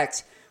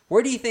 sacks.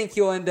 Where do you think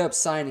he'll end up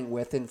signing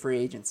with in free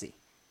agency?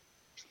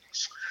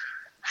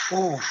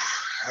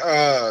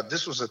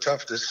 This was a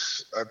tough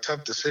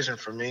decision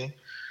for me.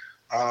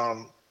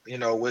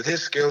 With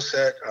his skill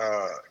set,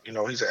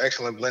 he's an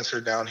excellent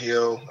blitzer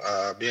downhill,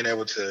 being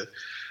able to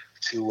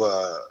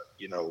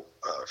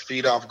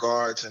feed off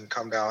guards and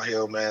come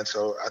downhill, man.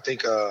 So I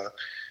think, a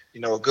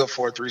good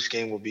 4-3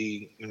 scheme would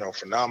be,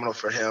 phenomenal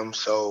for him.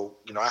 So,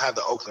 I have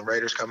the Oakland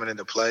Raiders coming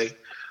into play.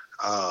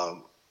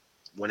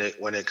 When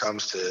it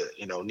comes to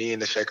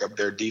needing to shake up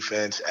their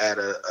defense, add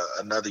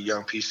another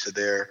young piece to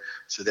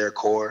their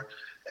core,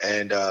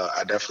 and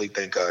I definitely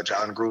think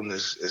John Gruden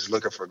is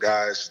looking for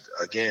guys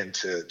again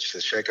to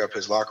shake up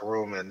his locker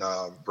room and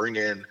bring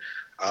in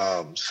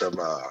some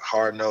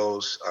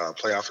hard-nosed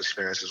playoff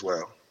experience as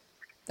well.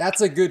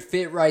 That's a good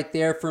fit right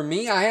there. For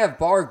me, I have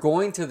Barr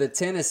going to the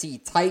Tennessee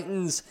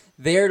Titans,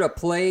 there to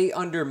play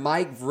under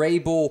Mike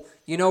Vrabel.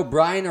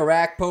 Brian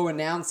Orakpo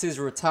announced his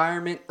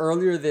retirement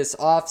earlier this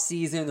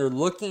offseason. They're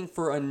looking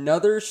for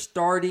another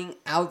starting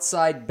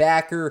outside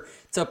backer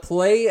to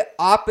play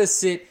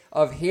opposite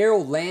of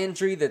Harold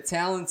Landry, the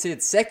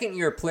talented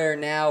second-year player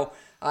now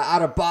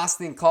out of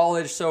Boston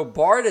College. So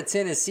Barr to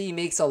Tennessee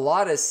makes a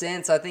lot of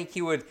sense. I think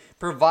he would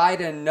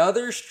provide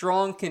another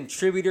strong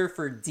contributor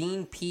for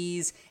Dean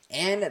Pease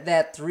and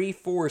that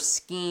 3-4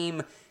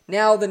 scheme.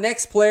 Now, the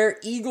next player,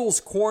 Eagles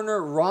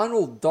corner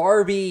Ronald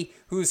Darby,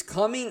 who's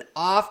coming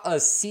off a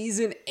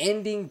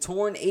season-ending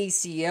torn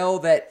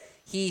ACL that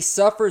he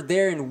suffered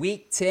there in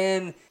Week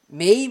 10.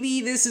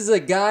 Maybe this is a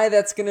guy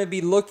that's going to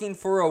be looking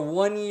for a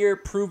 1-year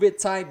prove-it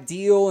type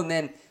deal and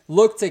then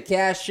look to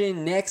cash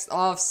in next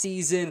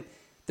offseason.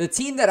 The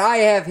team that I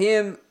have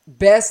him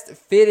best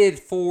fitted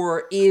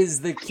for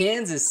is the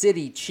Kansas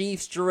City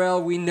Chiefs,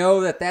 Jarrell. We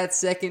know that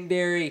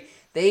secondary,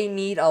 they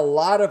need a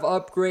lot of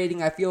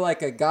upgrading. I feel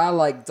like a guy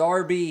like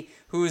Darby,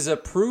 who is a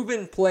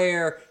proven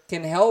player,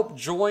 can help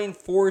join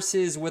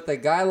forces with a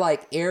guy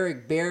like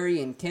Eric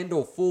Berry and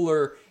Kendall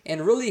Fuller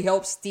and really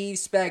help Steve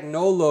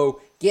Spagnuolo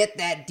get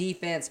that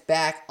defense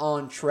back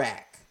on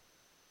track.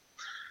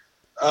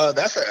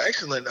 That's an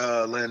excellent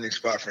landing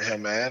spot for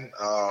him, man.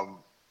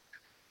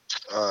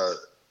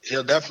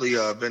 He'll definitely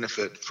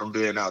benefit from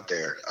being out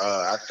there.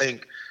 I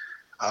think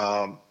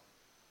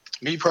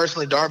me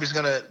personally, Darby's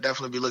going to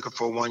definitely be looking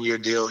for a 1-year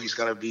deal. He's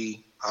going to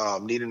be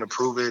needing to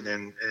prove it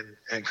and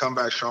come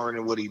back stronger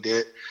than what he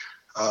did.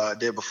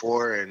 did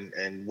before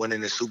and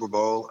winning the Super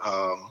Bowl.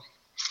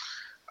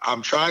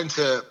 I'm trying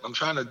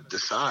to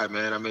decide,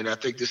 man. I mean, I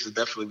think this would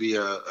definitely be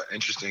a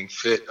interesting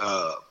fit.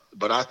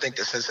 But I think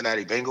the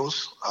Cincinnati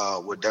Bengals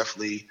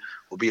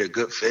will be a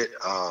good fit.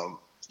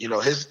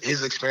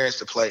 His experience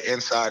to play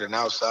inside and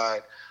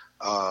outside,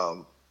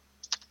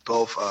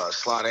 both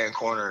slot and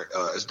corner,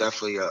 is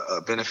definitely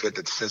a benefit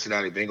that the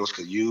Cincinnati Bengals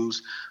could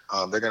use.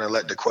 They're going to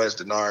let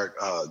DeQuez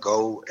Denard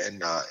go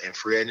in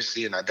free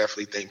agency, and I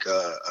definitely think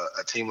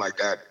a team like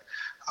that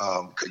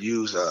could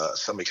use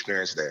some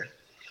experience there.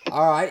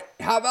 All right.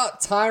 How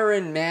about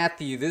Tyrann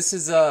Mathieu? This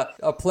is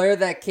a player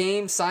that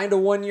signed a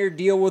 1-year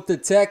deal with the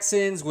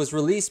Texans, was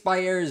released by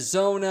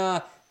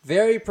Arizona,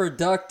 very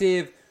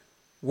productive.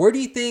 Where do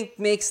you think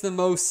makes the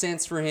most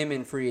sense for him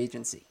in free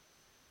agency?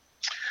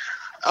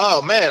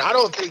 Oh, man, I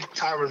don't think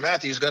Tyrann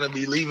Mathieu is going to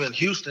be leaving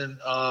Houston.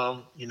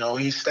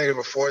 He stated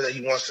before that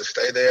he wants to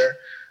stay there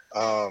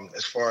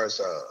as far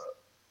as,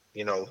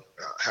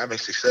 having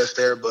success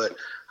there. But,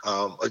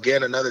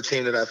 again, another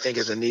team that I think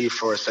is in need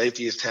for a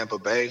safety is Tampa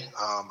Bay.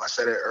 I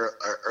said it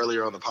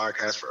earlier on the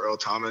podcast for Earl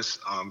Thomas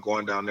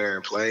going down there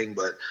and playing.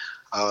 But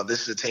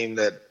this is a team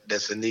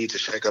that's in need to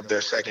shake up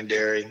their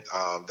secondary.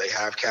 They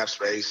have cap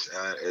space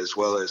as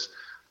well as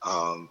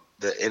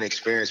the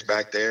inexperience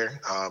back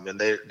there, and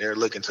they're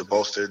looking to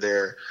bolster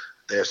their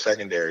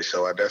secondary.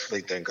 So I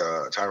definitely think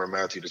Tyrann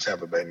Mathieu to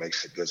Tampa Bay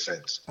makes good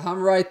sense.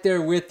 I'm right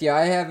there with you.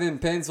 I have him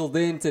penciled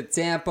into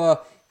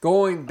Tampa,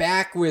 going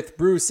back with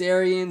Bruce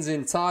Arians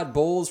and Todd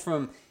Bowles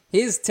from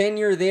his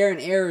tenure there in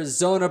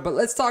Arizona. But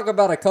let's talk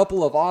about a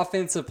couple of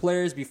offensive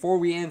players before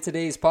we end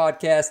today's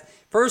podcast.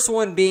 First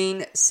one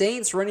being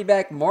Saints running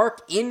back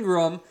Mark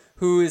Ingram,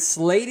 who is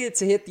slated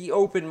to hit the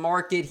open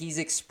market. He's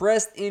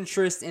expressed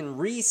interest in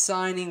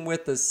re-signing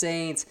with the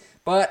Saints,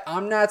 but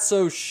I'm not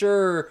so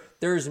sure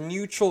there's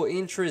mutual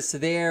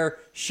interest there.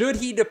 Should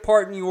he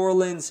depart New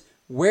Orleans,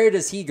 where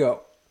does he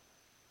go?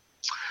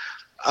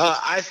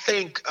 I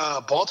think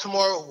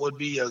Baltimore would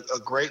be a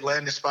great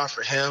landing spot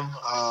for him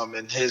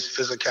and his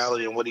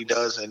physicality and what he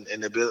does and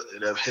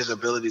his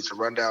ability to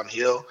run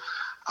downhill.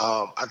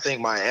 I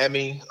think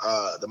Miami,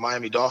 the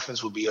Miami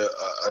Dolphins would be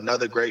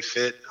another great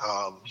fit.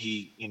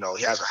 He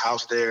has a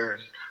house there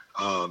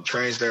and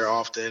trains there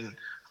often.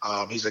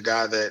 He's a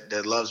guy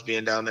that loves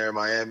being down there in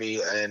Miami,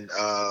 and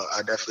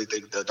I definitely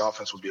think the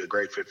Dolphins would be a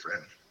great fit for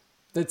him.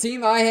 The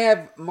team I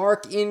have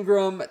Mark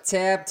Ingram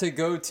tabbed to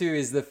go to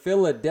is the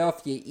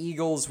Philadelphia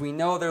Eagles. We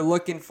know they're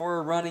looking for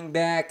a running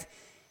back.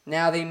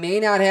 Now, they may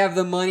not have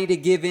the money to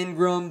give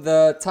Ingram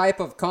the type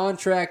of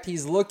contract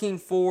he's looking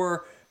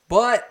for,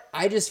 but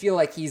I just feel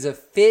like he's a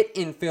fit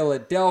in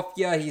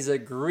Philadelphia. He's a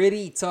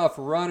gritty, tough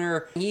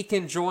runner. He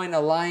can join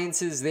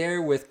alliances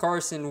there with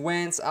Carson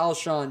Wentz,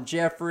 Alshon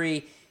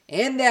Jeffrey,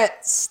 and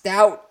that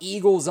stout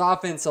Eagles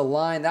offensive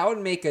line. That would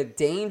make a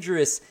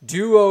dangerous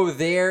duo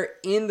there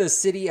in the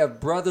city of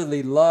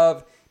brotherly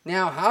love.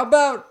 Now, how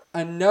about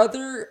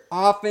another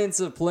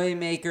offensive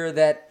playmaker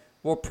that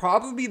will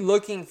probably be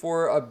looking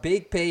for a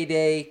big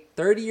payday,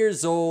 30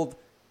 years old,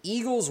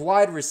 Eagles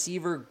wide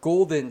receiver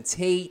Golden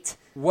Tate.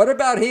 What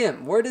about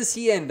him? Where does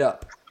he end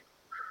up?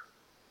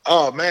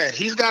 Oh, man,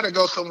 he's got to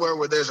go somewhere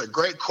where there's a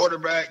great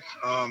quarterback,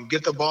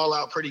 get the ball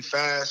out pretty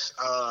fast.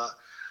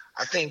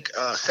 I think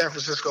San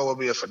Francisco will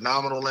be a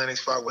phenomenal landing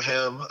spot with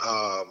him.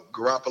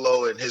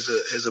 Garoppolo and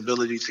his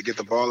ability to get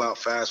the ball out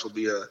fast will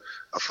be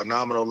a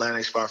phenomenal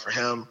landing spot for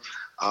him.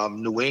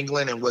 New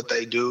England and what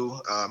they do,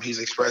 he's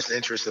expressed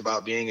interest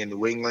about being in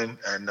New England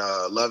and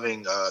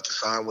loving to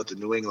sign with the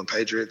New England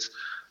Patriots.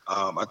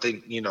 I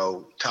think,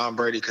 Tom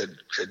Brady could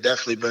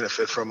definitely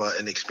benefit from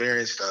an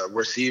experienced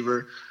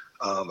receiver.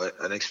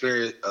 An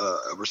experienced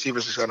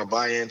receiver's just going to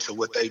buy into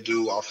what they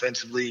do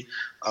offensively,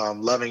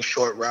 loving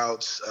short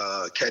routes,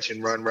 catch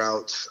and run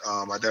routes.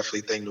 I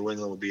definitely think New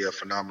England will be a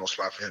phenomenal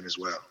spot for him as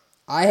well.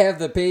 I have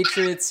the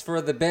Patriots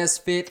for the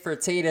best fit for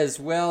Tate as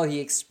well. He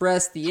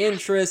expressed the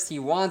interest. He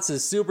wants a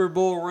Super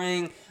Bowl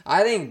ring.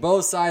 I think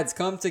both sides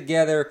come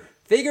together,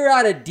 figure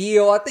out a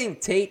deal. I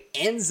think Tate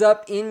ends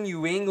up in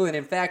New England.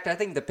 In fact, I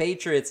think the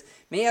Patriots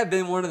may have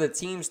been one of the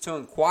teams to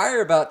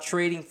inquire about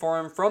trading for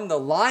him from the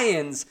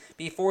Lions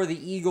before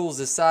the Eagles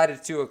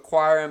decided to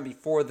acquire him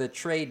before the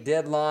trade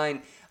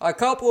deadline. A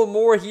couple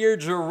more here,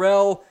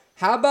 Jarrell.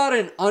 How about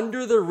an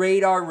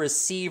under-the-radar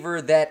receiver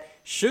that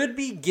should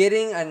be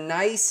getting a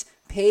nice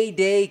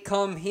payday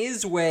come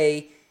his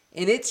way?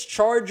 And it's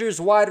Chargers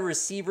wide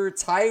receiver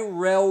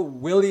Tyrell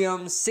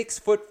Williams,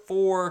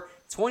 6'4",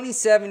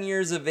 27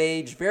 years of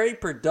age, very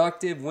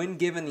productive when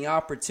given the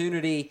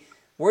opportunity.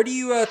 Where do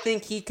you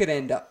think he could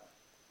end up?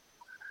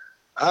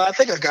 I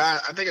think a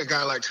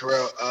guy like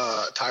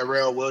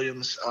Tyrell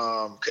Williams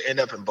could end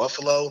up in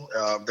Buffalo.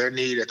 Their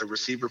need at the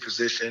receiver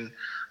position,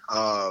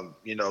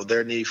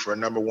 their need for a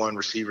number one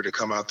receiver to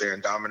come out there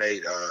and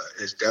dominate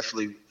is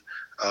definitely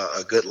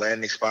a good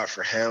landing spot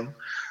for him.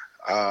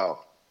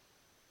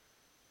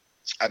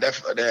 I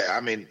definitely.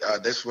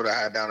 This is what I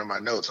had down in my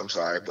notes. I'm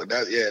sorry, but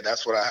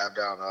that's what I have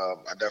down.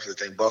 I definitely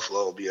think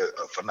Buffalo will be a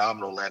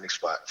phenomenal landing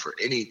spot for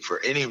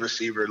any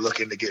receiver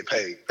looking to get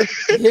paid.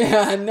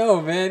 Yeah, I know,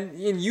 man.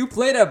 And you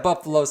played at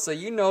Buffalo, so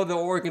you know the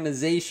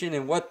organization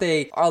and what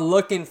they are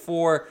looking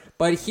for.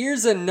 But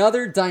here's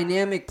another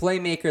dynamic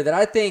playmaker that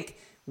I think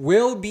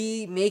will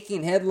be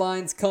making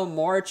headlines come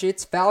March.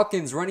 It's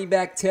Falcons running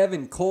back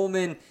Tevin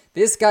Coleman.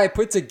 This guy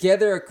put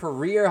together a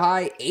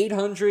career-high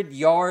 800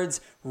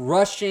 yards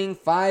rushing,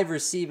 5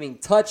 receiving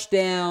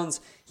touchdowns.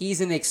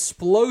 He's an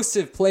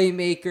explosive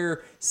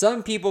playmaker.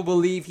 Some people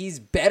believe he's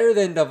better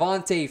than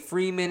Devontae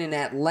Freeman in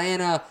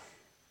Atlanta.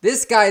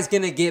 This guy's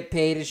going to get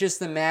paid. It's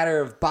just a matter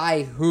of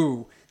by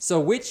who. So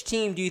which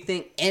team do you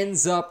think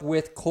ends up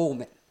with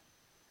Coleman?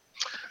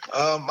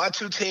 My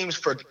two teams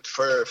for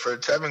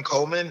Tevin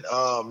Coleman,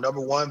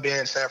 number one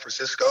being San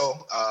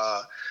Francisco.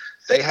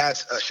 They had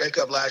a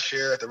shakeup last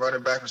year at the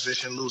running back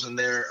position, losing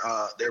their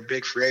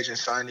big free agent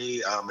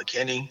signee,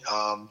 McKinney,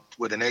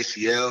 with an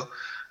ACL,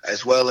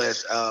 as well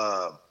as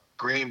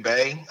Green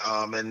Bay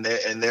and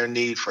their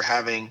need for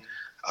having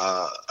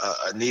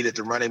a need at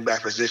the running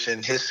back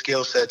position. His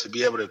skill set to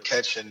be able to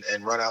catch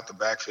and run out the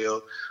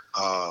backfield.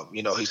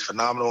 He's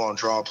phenomenal on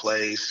draw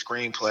plays,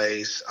 screen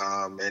plays,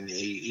 and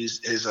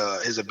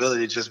his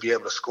ability to just be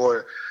able to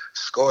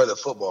score the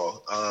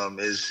football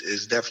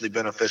is definitely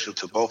beneficial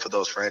to both of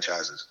those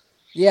franchises.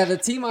 Yeah, the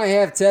team I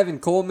have Tevin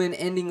Coleman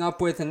ending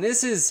up with, and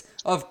this is,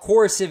 of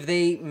course, if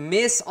they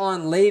miss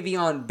on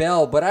Le'Veon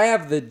Bell, but I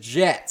have the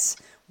Jets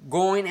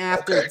going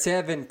after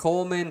Tevin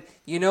Coleman.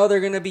 You know they're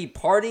going to be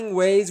parting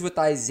ways with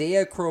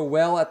Isaiah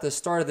Crowell at the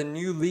start of the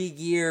new league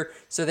year,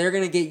 so they're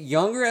going to get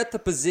younger at the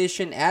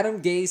position.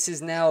 Adam Gase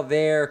is now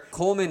there.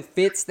 Coleman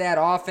fits that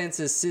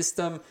offensive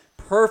system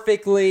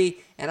perfectly,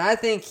 and I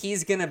think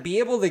he's going to be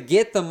able to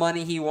get the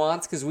money he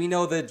wants because we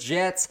know the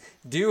Jets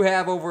do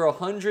have over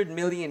 $100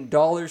 million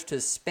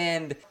to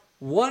spend.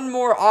 One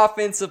more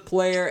offensive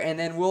player, and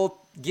then we'll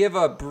give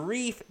a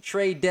brief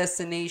trade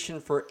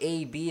destination for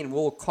AB, and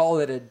we'll call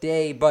it a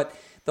day. But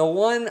the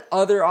one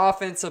other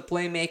offensive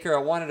playmaker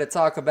I wanted to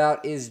talk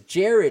about is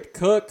Jared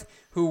Cook,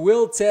 who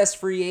will test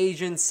free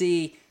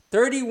agency.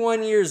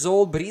 31 years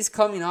old, but he's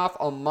coming off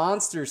a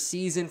monster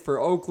season for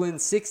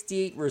Oakland.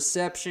 68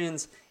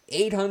 receptions,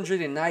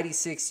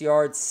 896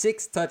 yards,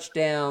 6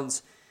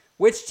 touchdowns.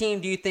 Which team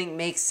do you think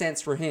makes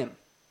sense for him?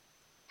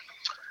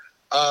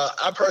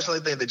 I personally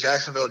think the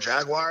Jacksonville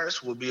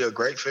Jaguars will be a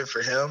great fit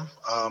for him.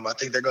 I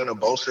think they're going to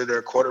bolster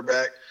their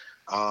quarterback.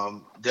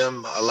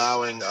 Them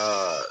allowing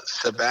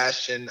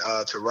Sebastian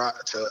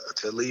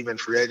to leave in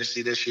free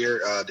agency this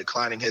year,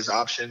 declining his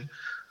option.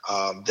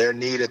 Their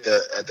need at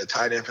the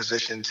tight end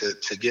position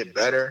to get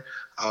better,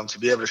 to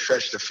be able to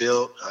stretch the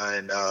field,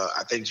 and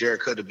I think Jared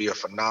could be a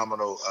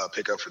phenomenal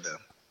pickup for them.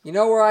 You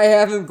know where I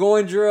have him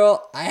going,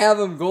 Drill? I have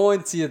him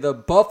going to the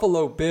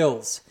Buffalo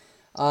Bills.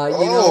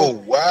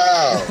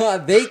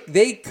 Wow!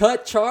 They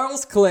cut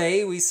Charles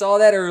Clay. We saw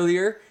that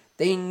earlier.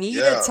 They need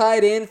a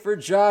tight end for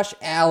Josh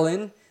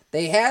Allen.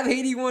 They have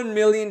 $81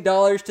 million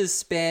to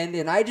spend,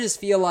 and I just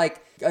feel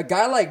like a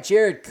guy like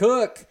Jared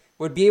Cook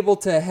would be able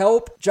to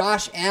help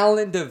Josh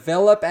Allen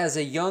develop as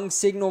a young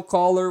signal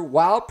caller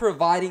while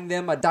providing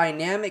them a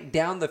dynamic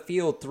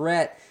down-the-field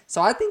threat.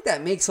 So I think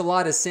that makes a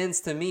lot of sense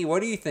to me.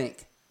 What do you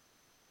think?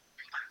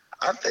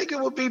 I think it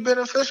would be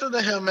beneficial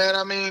to him, man.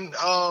 I mean,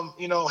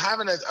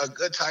 having a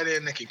good tight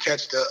end that can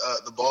catch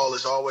the ball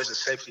is always a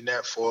safety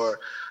net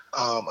for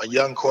a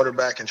young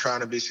quarterback and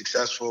trying to be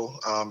successful,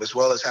 as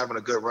well as having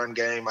a good run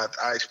game.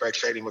 I expect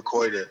Shady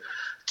McCoy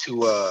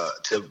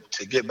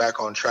to get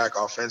back on track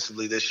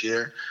offensively this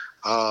year.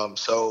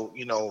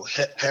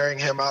 Pairing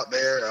him out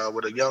there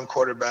with a young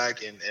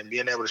quarterback and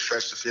being able to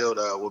stretch the field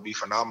will be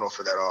phenomenal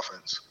for that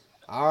offense.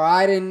 All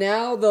right, and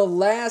now the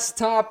last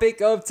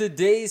topic of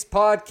today's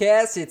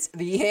podcast. It's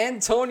the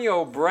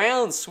Antonio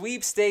Brown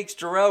sweepstakes,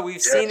 Jarrell. We've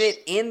seen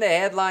it in the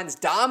headlines,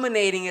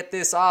 dominating it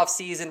this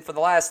offseason for the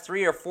last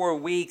 3 or 4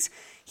 weeks.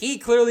 He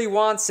clearly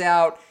wants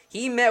out.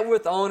 He met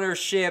with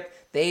ownership.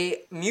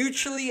 They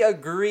mutually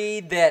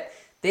agreed that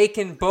they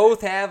can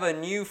both have a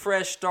new,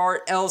 fresh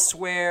start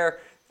elsewhere.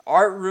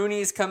 Art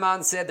Rooney's come out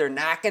and said they're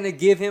not going to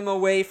give him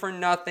away for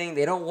nothing.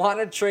 They don't want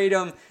to trade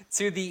him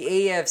to the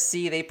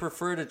AFC. They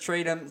prefer to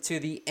trade him to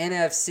the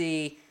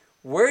NFC.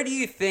 Where do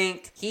you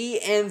think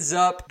he ends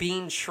up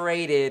being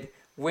traded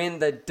when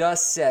the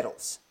dust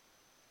settles?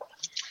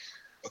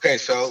 Okay,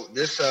 so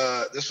this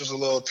was a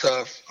little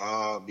tough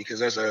because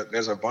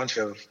there's a bunch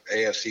of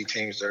AFC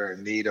teams that are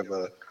in need of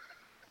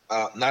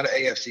not an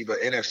AFC but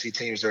NFC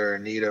teams that are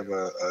in need of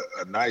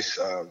a nice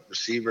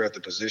receiver at the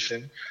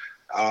position.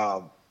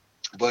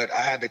 But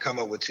I had to come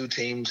up with 2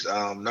 teams.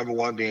 Number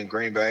one being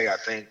Green Bay. I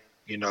think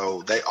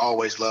they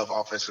always love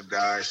offensive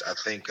guys. I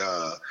think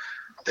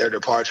their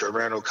departure of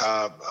Randall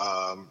Cobb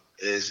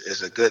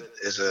is a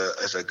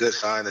good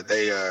sign that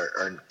they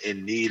are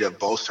in need of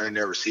bolstering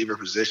their receiver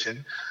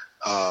position.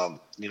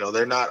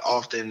 They're not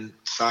often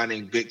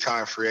signing big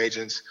time free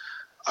agents.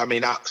 I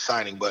mean, not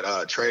signing,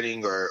 but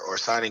trading or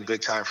signing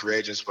big time free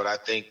agents. But I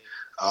think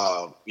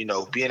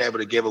being able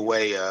to give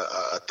away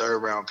a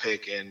third-round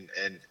pick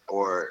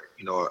or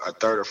a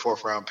third or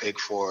fourth-round pick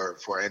for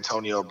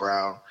Antonio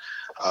Brown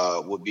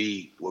would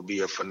be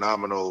a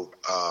phenomenal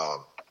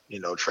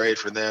trade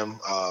for them.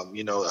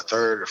 A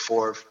third or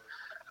fourth,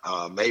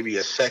 maybe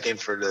a second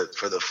for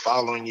the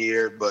following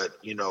year,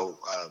 but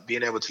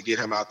being able to get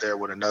him out there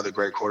with another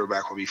great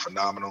quarterback would be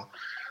phenomenal.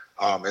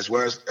 As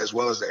well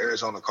as the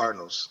Arizona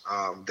Cardinals,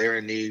 they're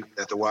in need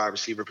at the wide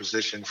receiver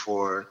position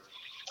for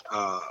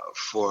a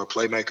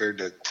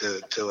playmaker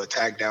to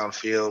attack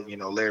downfield.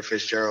 Larry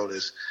Fitzgerald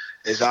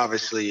is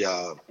obviously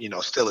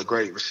still a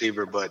great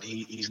receiver, but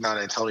he's not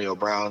Antonio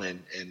Brown,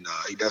 and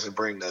he doesn't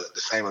bring the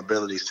same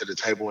abilities to the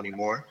table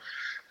anymore.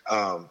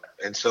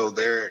 And so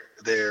they're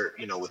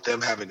with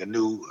them having a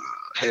new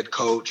head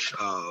coach,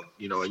 a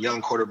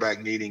young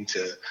quarterback needing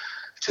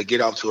to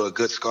get off to a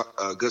good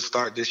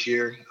start this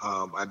year.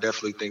 I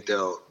definitely think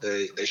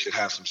they should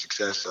have some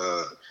success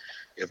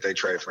if they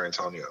trade for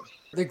Antonio.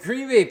 The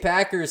Green Bay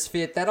Packers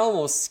fit, that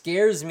almost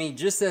scares me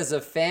just as a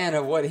fan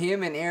of what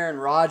him and Aaron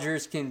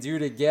Rodgers can do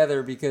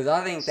together, because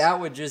I think that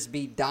would just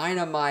be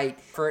dynamite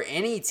for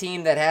any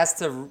team that has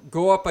to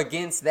go up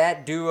against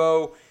that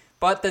duo.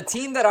 But the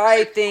team that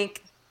I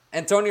think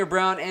Antonio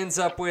Brown ends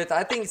up with,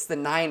 I think it's the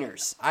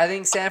Niners. I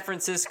think San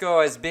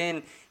Francisco has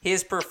been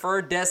his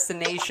preferred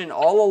destination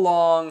all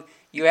along.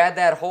 You had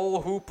that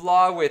whole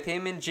hoopla with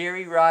him and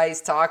Jerry Rice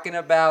talking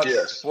about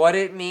what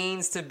it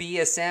means to be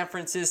a San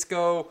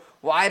Francisco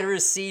wide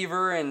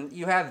receiver, and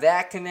you have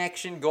that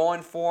connection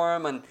going for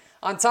him. And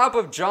on top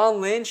of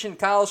John Lynch and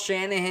Kyle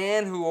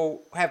Shanahan,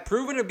 who have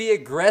proven to be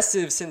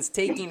aggressive since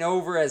taking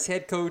over as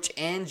head coach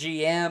and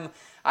GM,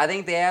 I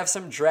think they have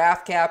some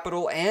draft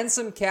capital and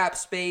some cap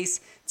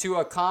space to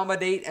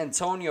accommodate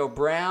Antonio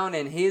Brown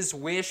and his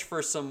wish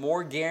for some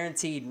more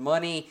guaranteed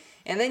money.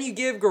 And then you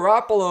give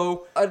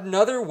Garoppolo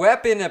another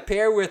weapon to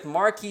pair with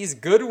Marquise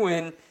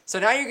Goodwin. So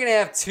now you're going to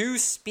have two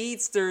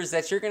speedsters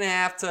that you're going to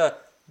have to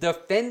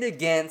defend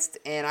against.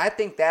 And I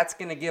think that's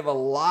going to give a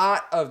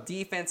lot of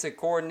defensive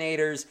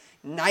coordinators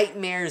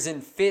nightmares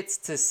and fits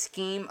to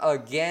scheme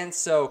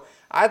against. So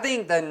I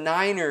think the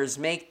Niners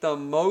make the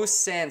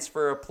most sense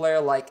for a player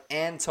like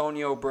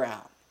Antonio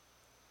Brown.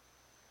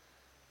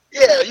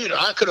 Yeah,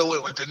 I could have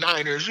went with the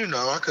Niners.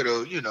 I could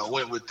have,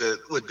 went with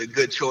the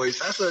good choice.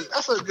 That's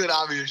a good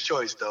obvious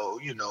choice, though.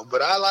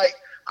 But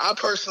I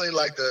personally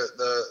like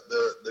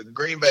the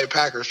Green Bay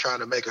Packers trying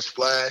to make a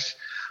splash,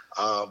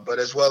 but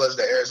as well as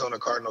the Arizona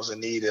Cardinals in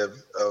need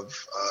of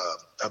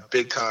a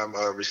big time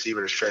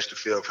receiver to stretch the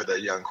field for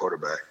that young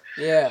quarterback.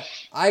 Yeah,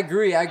 I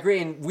agree.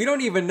 And we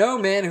don't even know,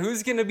 man,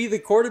 who's going to be the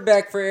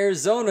quarterback for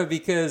Arizona,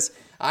 because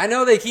I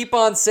know they keep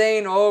on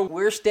saying, oh,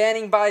 we're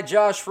standing by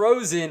Josh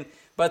Rosen.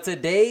 But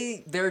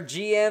today, their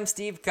GM,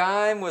 Steve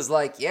Keim, was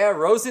like, yeah,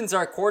 Rosen's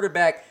our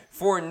quarterback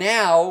for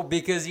now,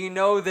 because you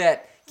know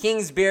that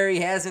Kingsbury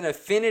has an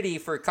affinity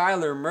for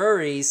Kyler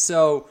Murray.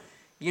 So,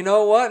 you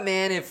know what,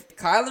 man? If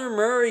Kyler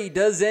Murray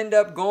does end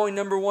up going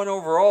number 1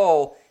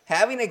 overall,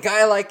 having a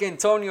guy like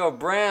Antonio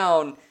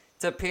Brown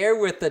to pair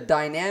with a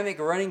dynamic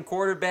running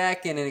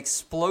quarterback and an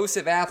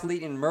explosive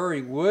athlete in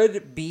Murray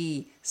would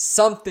be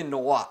something to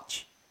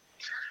watch.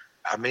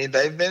 I mean,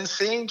 they've been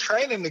seen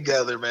training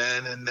together,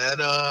 man, and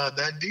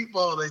that deep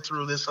ball they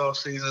threw this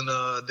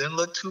offseason didn't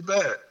look too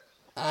bad.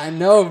 I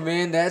know,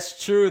 man.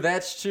 That's true.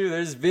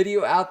 There's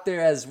video out there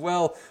as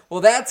well.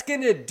 Well, that's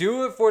going to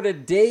do it for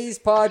today's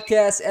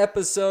podcast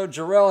episode.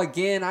 Jarrell,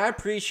 again, I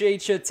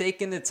appreciate you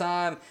taking the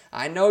time.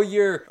 I know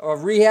you're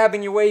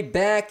rehabbing your way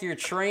back. You're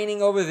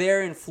training over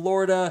there in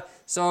Florida.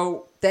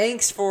 So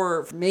thanks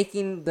for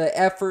making the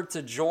effort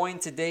to join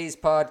today's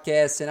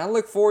podcast, and I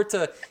look forward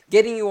to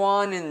getting you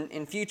on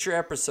in future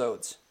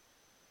episodes.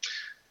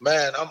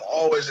 Man, I'm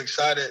always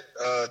excited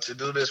to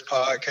do this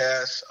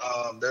podcast.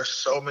 There's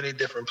so many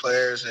different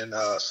players and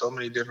so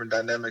many different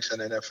dynamics in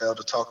the NFL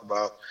to talk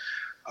about.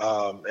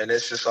 And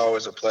it's just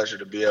always a pleasure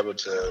to be able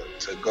to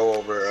go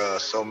over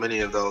so many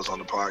of those on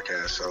the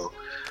podcast. So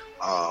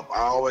I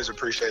always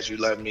appreciate you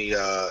letting me,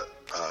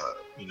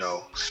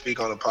 speak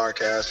on the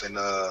podcast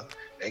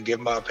and give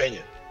my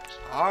opinion.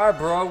 All right,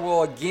 bro.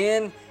 Well,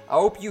 again, I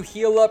hope you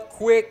heal up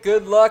quick.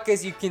 Good luck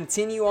as you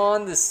continue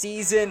on the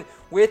season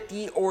with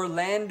the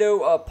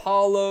Orlando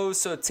Apollos.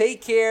 So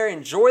take care,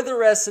 enjoy the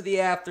rest of the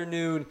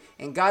afternoon,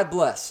 and God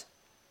bless.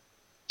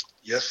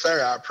 Yes,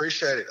 sir. I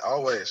appreciate it.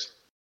 Always.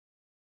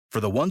 For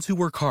the ones who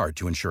work hard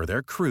to ensure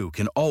their crew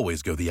can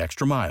always go the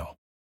extra mile,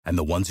 and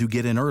the ones who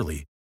get in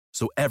early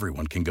so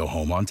everyone can go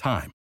home on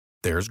time,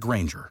 there's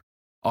Grainger,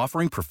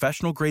 offering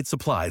professional-grade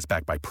supplies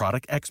backed by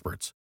product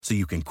experts so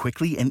you can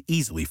quickly and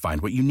easily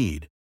find what you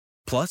need.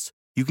 Plus,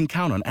 you can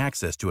count on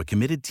access to a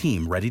committed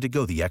team ready to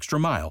go the extra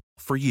mile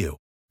for you.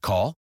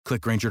 Call,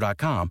 click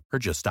Grainger.com, or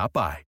just stop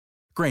by.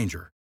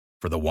 Grainger,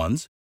 for the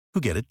ones who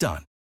get it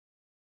done.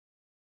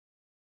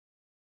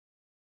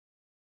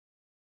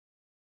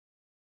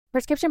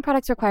 Prescription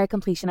products require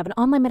completion of an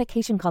online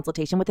medication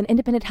consultation with an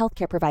independent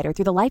healthcare provider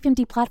through the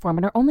LifeMD platform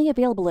and are only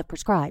available if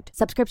prescribed.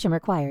 Subscription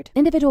required.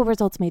 Individual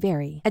results may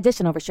vary.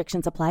 Additional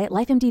restrictions apply at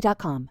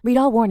lifemd.com. Read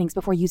all warnings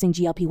before using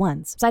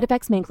GLP-1s. Side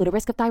effects may include a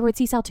risk of thyroid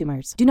C-cell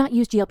tumors. Do not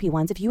use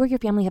GLP-1s if you or your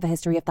family have a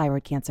history of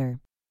thyroid cancer.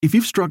 If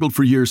you've struggled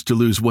for years to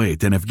lose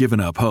weight and have given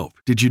up hope,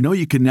 did you know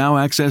you can now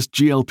access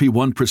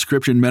GLP-1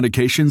 prescription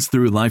medications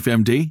through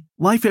LifeMD?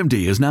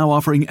 LifeMD is now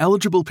offering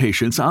eligible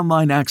patients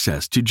online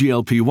access to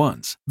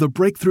GLP-1s, the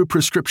breakthrough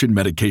prescription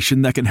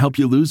medication that can help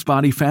you lose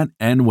body fat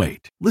and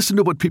weight. Listen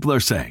to what people are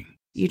saying.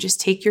 You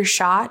just take your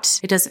shot.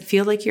 It doesn't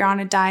feel like you're on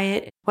a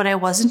diet. What I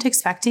wasn't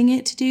expecting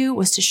it to do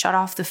was to shut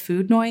off the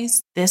food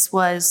noise. This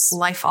was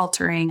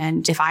life-altering,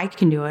 and if I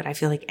can do it, I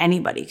feel like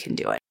anybody can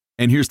do it.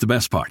 And here's the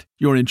best part.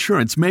 Your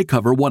insurance may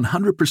cover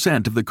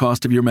 100% of the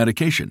cost of your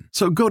medication.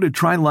 So go to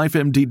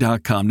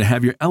TryLifeMD.com to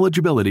have your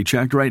eligibility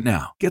checked right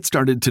now. Get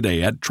started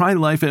today at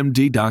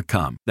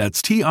TryLifeMD.com.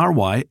 That's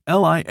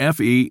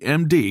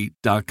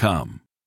TryLifeMD.com.